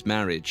end of his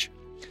marriage.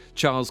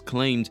 Charles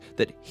claimed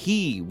that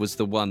he was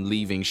the one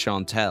leaving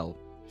Chantal.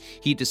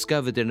 He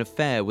discovered an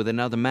affair with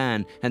another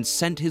man and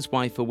sent his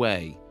wife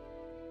away.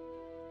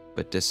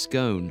 But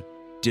Descone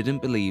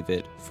didn't believe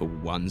it for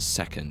 1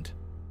 second.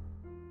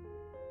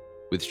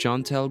 With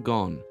Chantal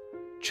gone,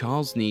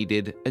 Charles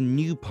needed a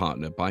new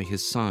partner by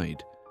his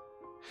side.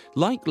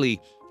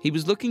 Likely, he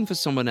was looking for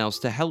someone else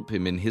to help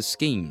him in his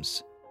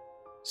schemes.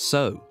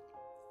 So,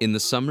 in the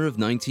summer of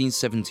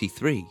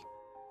 1973,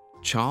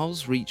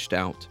 Charles reached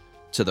out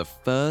to the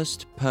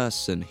first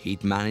person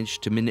he'd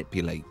managed to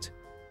manipulate,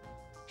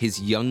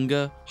 his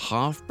younger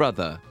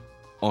half-brother,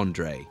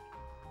 Andre.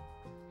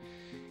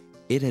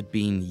 It had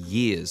been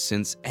years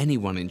since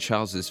anyone in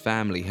Charles's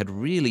family had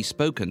really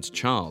spoken to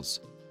Charles.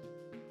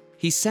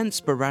 He sent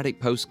sporadic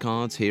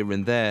postcards here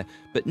and there,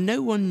 but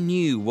no one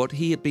knew what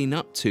he had been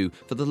up to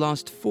for the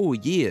last 4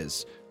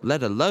 years,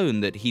 let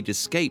alone that he'd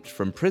escaped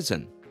from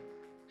prison.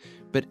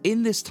 But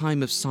in this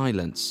time of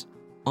silence,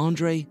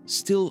 Andre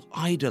still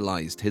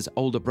idolized his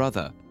older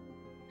brother.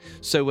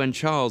 So when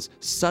Charles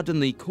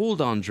suddenly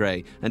called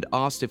Andre and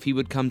asked if he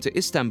would come to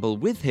Istanbul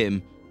with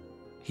him,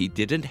 he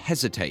didn't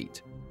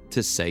hesitate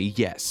to say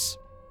yes.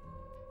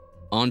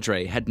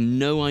 Andre had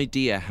no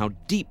idea how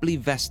deeply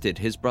vested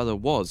his brother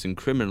was in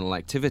criminal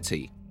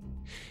activity.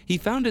 He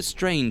found it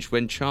strange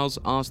when Charles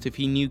asked if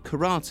he knew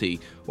karate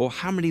or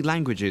how many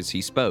languages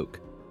he spoke.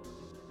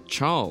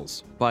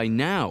 Charles, by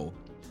now,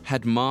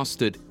 had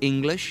mastered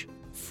English,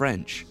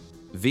 French,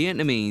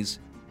 Vietnamese,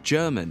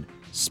 German,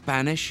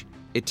 Spanish,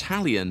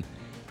 Italian,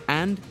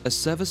 and a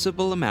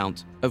serviceable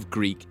amount of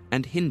Greek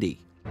and Hindi.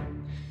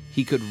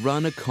 He could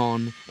run a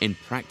con in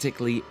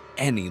practically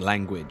any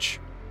language.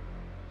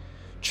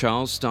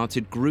 Charles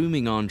started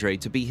grooming Andre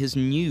to be his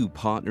new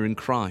partner in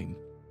crime.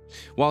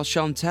 While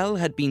Chantal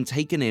had been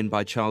taken in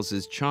by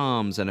Charles's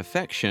charms and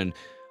affection,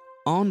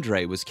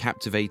 Andre was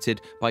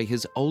captivated by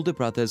his older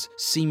brother's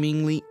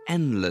seemingly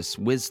endless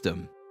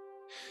wisdom.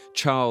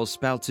 Charles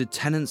spouted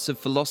tenets of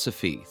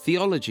philosophy,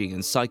 theology,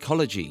 and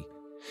psychology.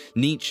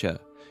 Nietzsche,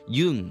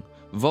 Jung,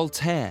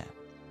 Voltaire.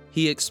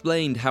 He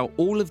explained how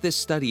all of this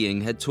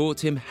studying had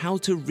taught him how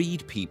to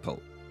read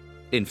people.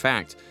 In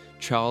fact,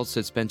 Charles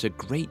had spent a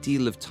great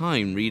deal of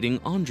time reading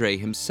Andre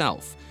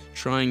himself,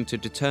 trying to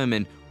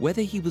determine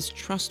whether he was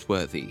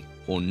trustworthy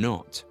or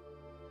not.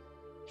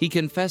 He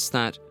confessed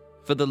that,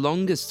 for the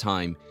longest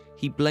time,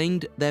 he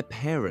blamed their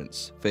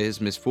parents for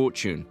his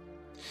misfortune.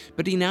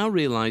 But he now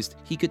realized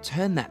he could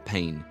turn that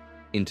pain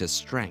into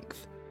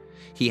strength.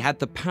 He had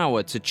the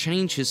power to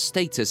change his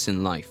status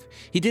in life.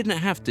 He didn't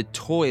have to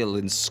toil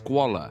in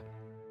squalor.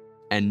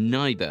 And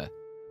neither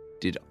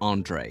did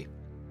Andre.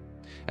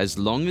 As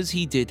long as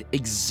he did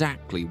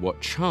exactly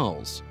what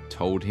Charles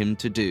told him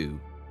to do.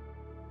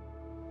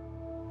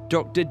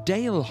 Dr.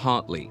 Dale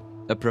Hartley,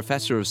 a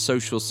professor of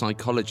social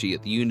psychology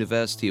at the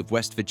University of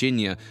West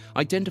Virginia,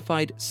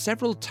 identified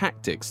several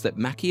tactics that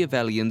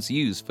Machiavellians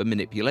use for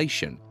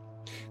manipulation.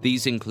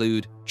 These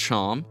include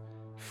charm,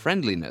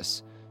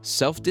 friendliness,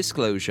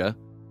 self-disclosure,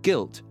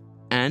 guilt,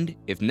 and,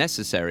 if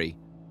necessary,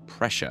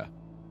 pressure.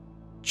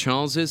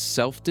 Charles's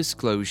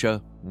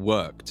self-disclosure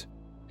worked.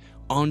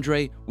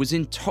 Andre was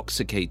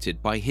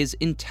intoxicated by his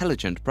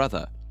intelligent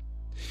brother.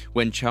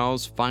 When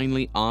Charles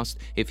finally asked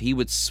if he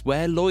would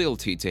swear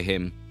loyalty to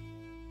him,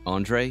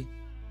 Andre,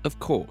 of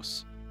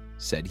course,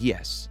 said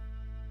yes.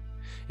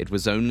 It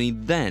was only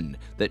then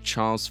that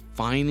Charles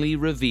finally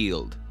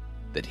revealed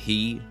that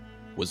he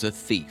was a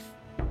thief.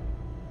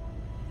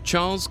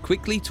 Charles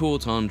quickly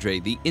taught Andre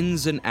the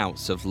ins and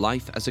outs of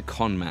life as a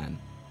con man.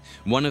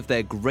 One of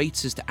their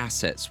greatest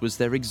assets was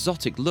their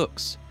exotic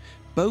looks.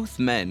 Both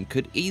men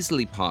could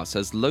easily pass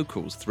as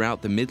locals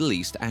throughout the Middle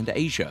East and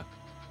Asia.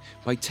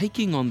 By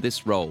taking on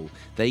this role,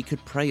 they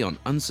could prey on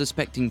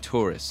unsuspecting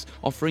tourists,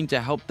 offering to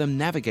help them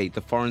navigate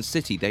the foreign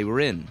city they were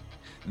in.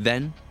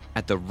 Then,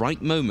 at the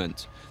right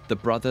moment, the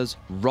brothers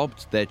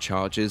robbed their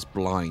charges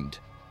blind.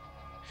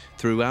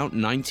 Throughout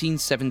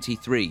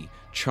 1973,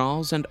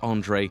 Charles and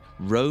Andre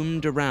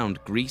roamed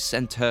around Greece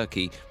and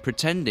Turkey,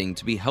 pretending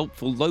to be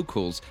helpful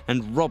locals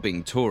and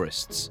robbing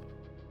tourists.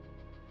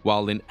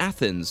 While in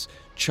Athens,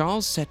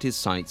 Charles set his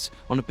sights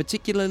on a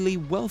particularly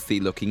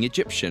wealthy-looking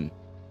Egyptian.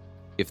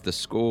 If the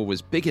score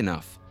was big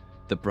enough,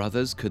 the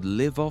brothers could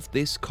live off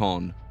this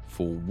con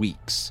for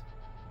weeks.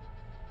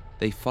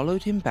 They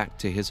followed him back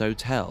to his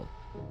hotel.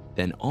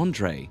 Then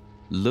Andre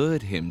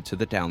lured him to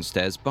the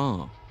downstairs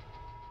bar.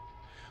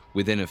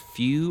 Within a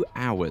few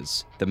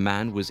hours, the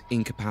man was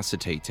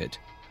incapacitated,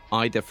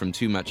 either from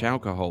too much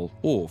alcohol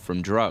or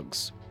from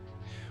drugs.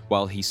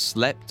 While he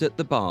slept at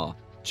the bar,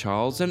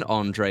 Charles and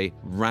Andre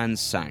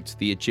ransacked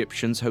the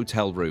Egyptian's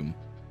hotel room.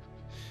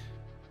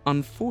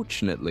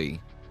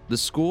 Unfortunately, the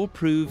score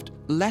proved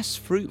less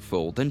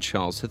fruitful than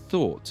Charles had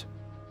thought.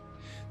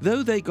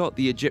 Though they got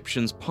the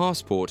Egyptian's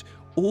passport,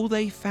 all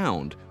they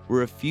found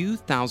were a few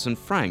thousand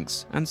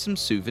francs and some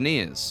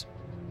souvenirs.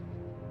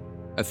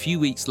 A few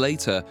weeks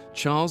later,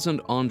 Charles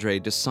and Andre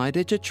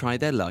decided to try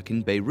their luck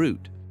in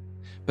Beirut.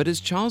 But as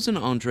Charles and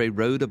Andre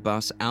rode a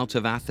bus out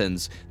of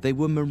Athens, they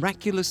were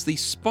miraculously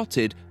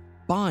spotted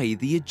by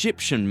the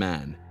Egyptian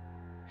man.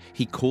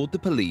 He called the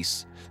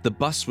police, the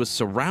bus was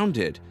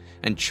surrounded,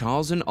 and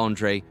Charles and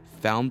Andre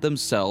found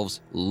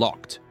themselves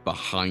locked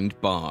behind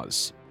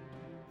bars.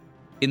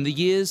 In the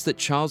years that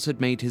Charles had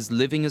made his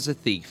living as a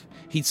thief,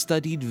 he'd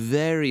studied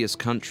various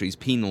countries'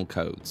 penal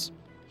codes.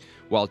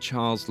 While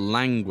Charles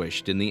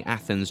languished in the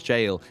Athens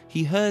jail,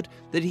 he heard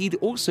that he'd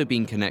also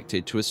been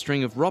connected to a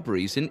string of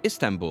robberies in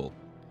Istanbul.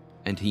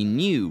 And he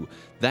knew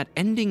that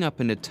ending up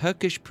in a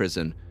Turkish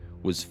prison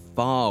was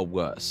far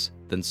worse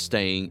than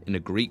staying in a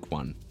Greek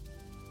one.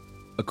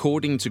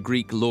 According to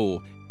Greek law,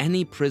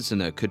 any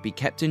prisoner could be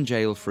kept in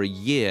jail for a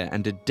year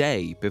and a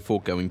day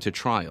before going to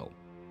trial.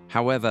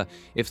 However,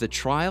 if the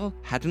trial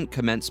hadn't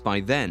commenced by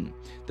then,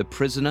 the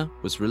prisoner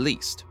was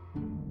released.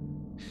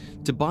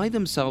 To buy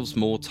themselves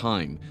more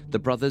time, the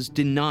brothers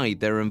denied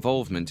their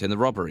involvement in the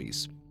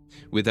robberies.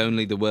 With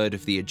only the word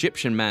of the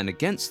Egyptian man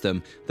against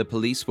them, the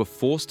police were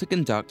forced to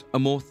conduct a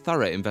more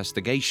thorough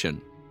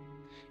investigation.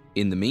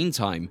 In the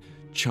meantime,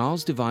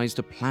 Charles devised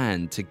a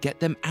plan to get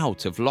them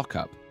out of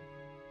lockup.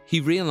 He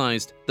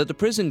realized that the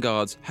prison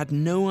guards had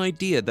no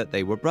idea that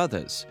they were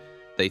brothers.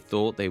 They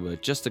thought they were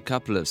just a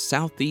couple of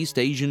Southeast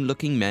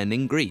Asian-looking men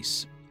in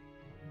Greece.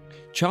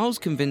 Charles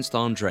convinced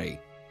Andre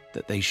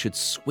that they should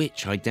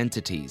switch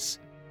identities.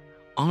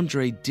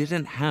 Andre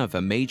didn't have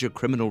a major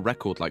criminal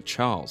record like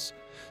Charles,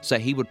 so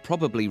he would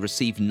probably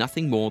receive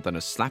nothing more than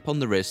a slap on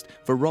the wrist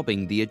for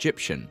robbing the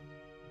Egyptian.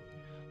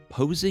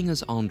 Posing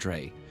as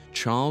Andre,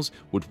 Charles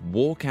would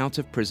walk out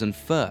of prison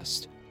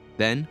first.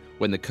 Then,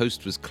 when the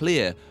coast was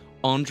clear,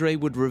 Andre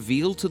would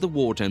reveal to the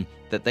warden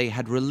that they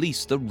had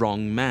released the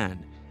wrong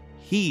man.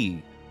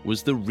 He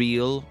was the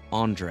real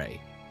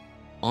Andre.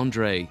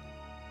 Andre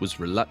was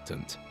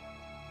reluctant.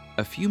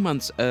 A few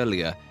months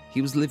earlier,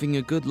 he was living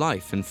a good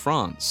life in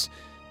France.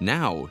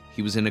 Now,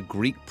 he was in a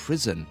Greek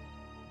prison.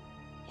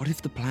 What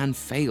if the plan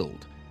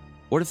failed?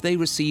 What if they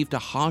received a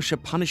harsher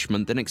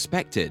punishment than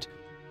expected?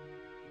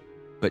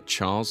 But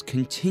Charles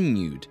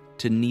continued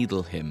to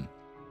needle him.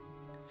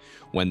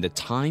 When the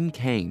time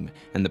came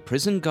and the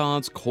prison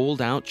guards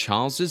called out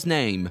Charles's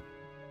name,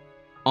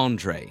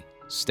 Andre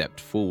stepped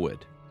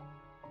forward.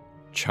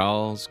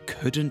 Charles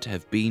couldn't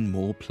have been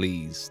more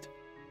pleased.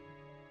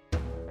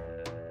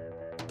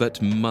 But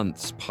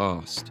months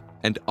passed,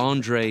 and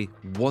Andre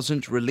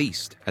wasn't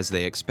released as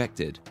they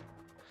expected.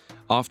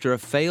 After a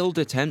failed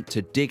attempt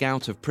to dig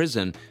out of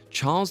prison,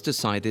 Charles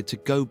decided to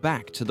go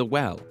back to the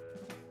well.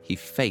 He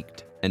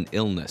faked an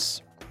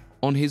illness.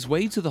 On his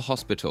way to the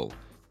hospital,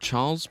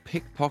 Charles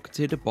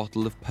pickpocketed a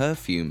bottle of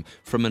perfume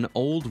from an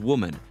old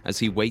woman as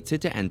he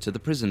waited to enter the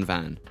prison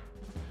van.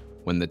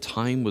 When the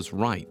time was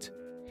right,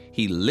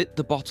 he lit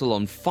the bottle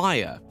on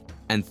fire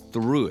and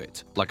threw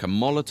it like a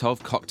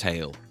Molotov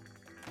cocktail.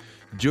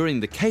 During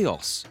the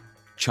chaos,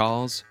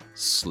 Charles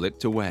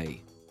slipped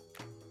away.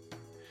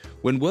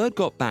 When word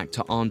got back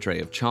to Andre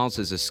of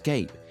Charles's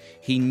escape,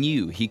 he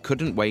knew he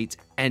couldn't wait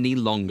any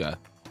longer.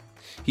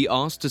 He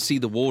asked to see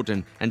the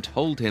warden and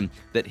told him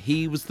that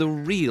he was the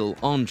real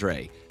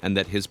Andre and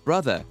that his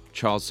brother,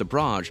 Charles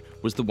Sobhraj,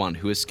 was the one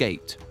who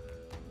escaped.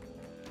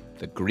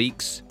 The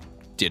Greeks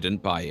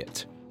didn't buy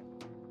it.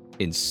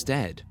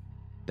 Instead,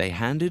 they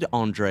handed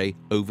Andre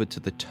over to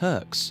the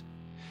Turks,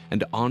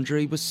 and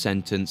Andre was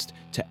sentenced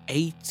to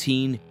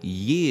 18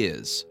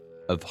 years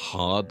of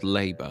hard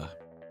labor.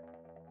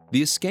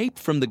 The escape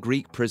from the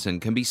Greek prison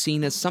can be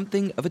seen as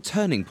something of a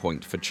turning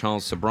point for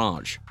Charles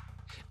Sobhraj.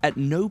 At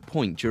no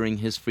point during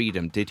his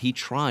freedom did he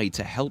try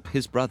to help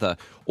his brother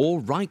or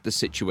right the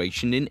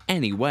situation in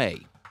any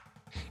way.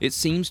 It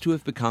seems to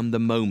have become the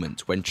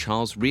moment when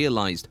Charles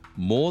realized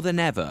more than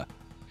ever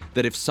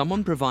that if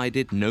someone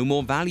provided no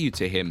more value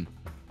to him,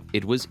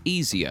 it was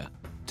easier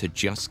to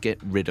just get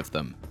rid of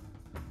them.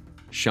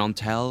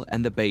 Chantal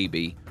and the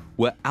baby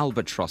were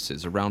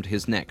albatrosses around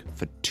his neck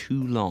for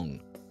too long.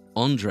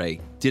 Andre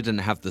didn't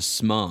have the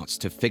smarts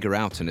to figure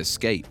out an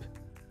escape.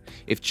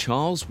 If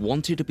Charles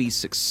wanted to be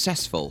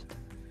successful,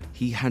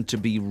 he had to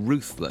be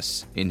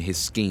ruthless in his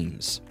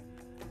schemes.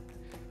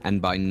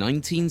 And by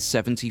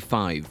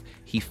 1975,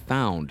 he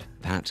found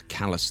that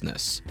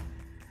callousness.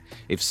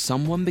 If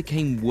someone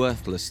became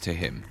worthless to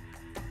him,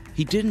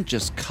 he didn't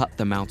just cut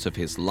them out of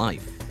his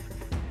life,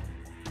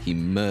 he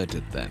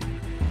murdered them.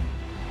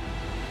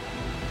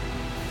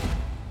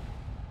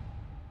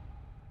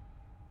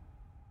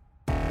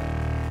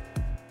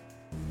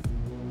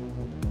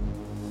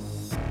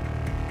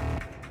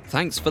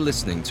 Thanks for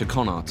listening to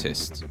Con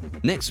Artists.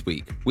 Next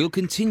week, we'll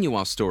continue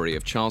our story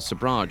of Charles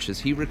Sobhraj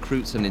as he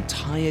recruits an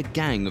entire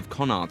gang of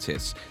con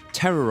artists,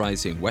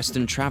 terrorizing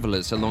Western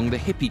travelers along the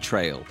Hippie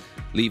Trail,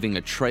 leaving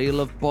a trail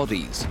of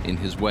bodies in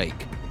his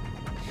wake.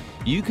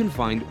 You can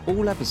find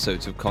all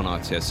episodes of Con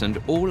Artists and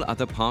all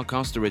other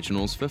Parcast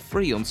originals for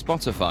free on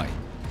Spotify.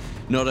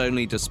 Not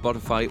only does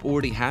Spotify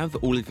already have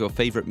all of your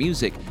favorite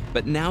music,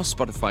 but now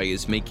Spotify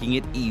is making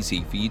it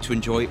easy for you to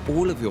enjoy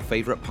all of your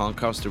favorite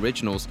Parcast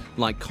originals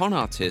like Con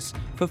Artists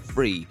for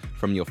free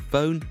from your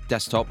phone,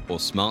 desktop, or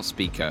smart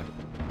speaker.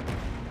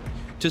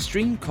 To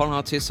stream Con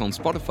Artists on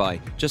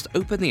Spotify, just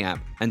open the app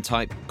and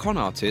type Con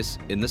Artists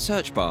in the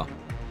search bar.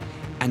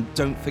 And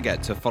don't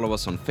forget to follow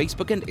us on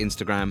Facebook and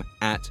Instagram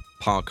at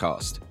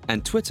Parcast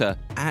and Twitter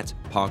at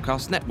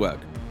Parcast Network.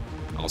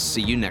 I'll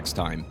see you next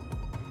time.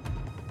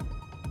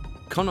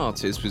 Con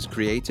Artists was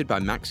created by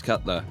Max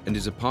Cutler and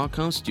is a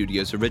Parcast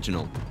Studios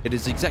original. It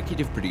is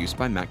executive produced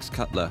by Max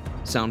Cutler,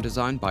 sound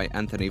designed by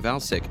Anthony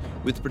Valsic,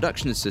 with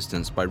production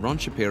assistance by Ron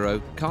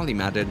Shapiro, Carly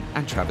Madden,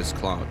 and Travis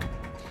Clark.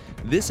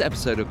 This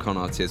episode of Con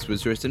Artists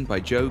was written by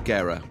Joe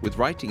Guerra, with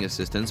writing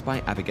assistance by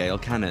Abigail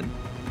Cannon.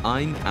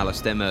 I'm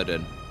Alastair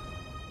Murden.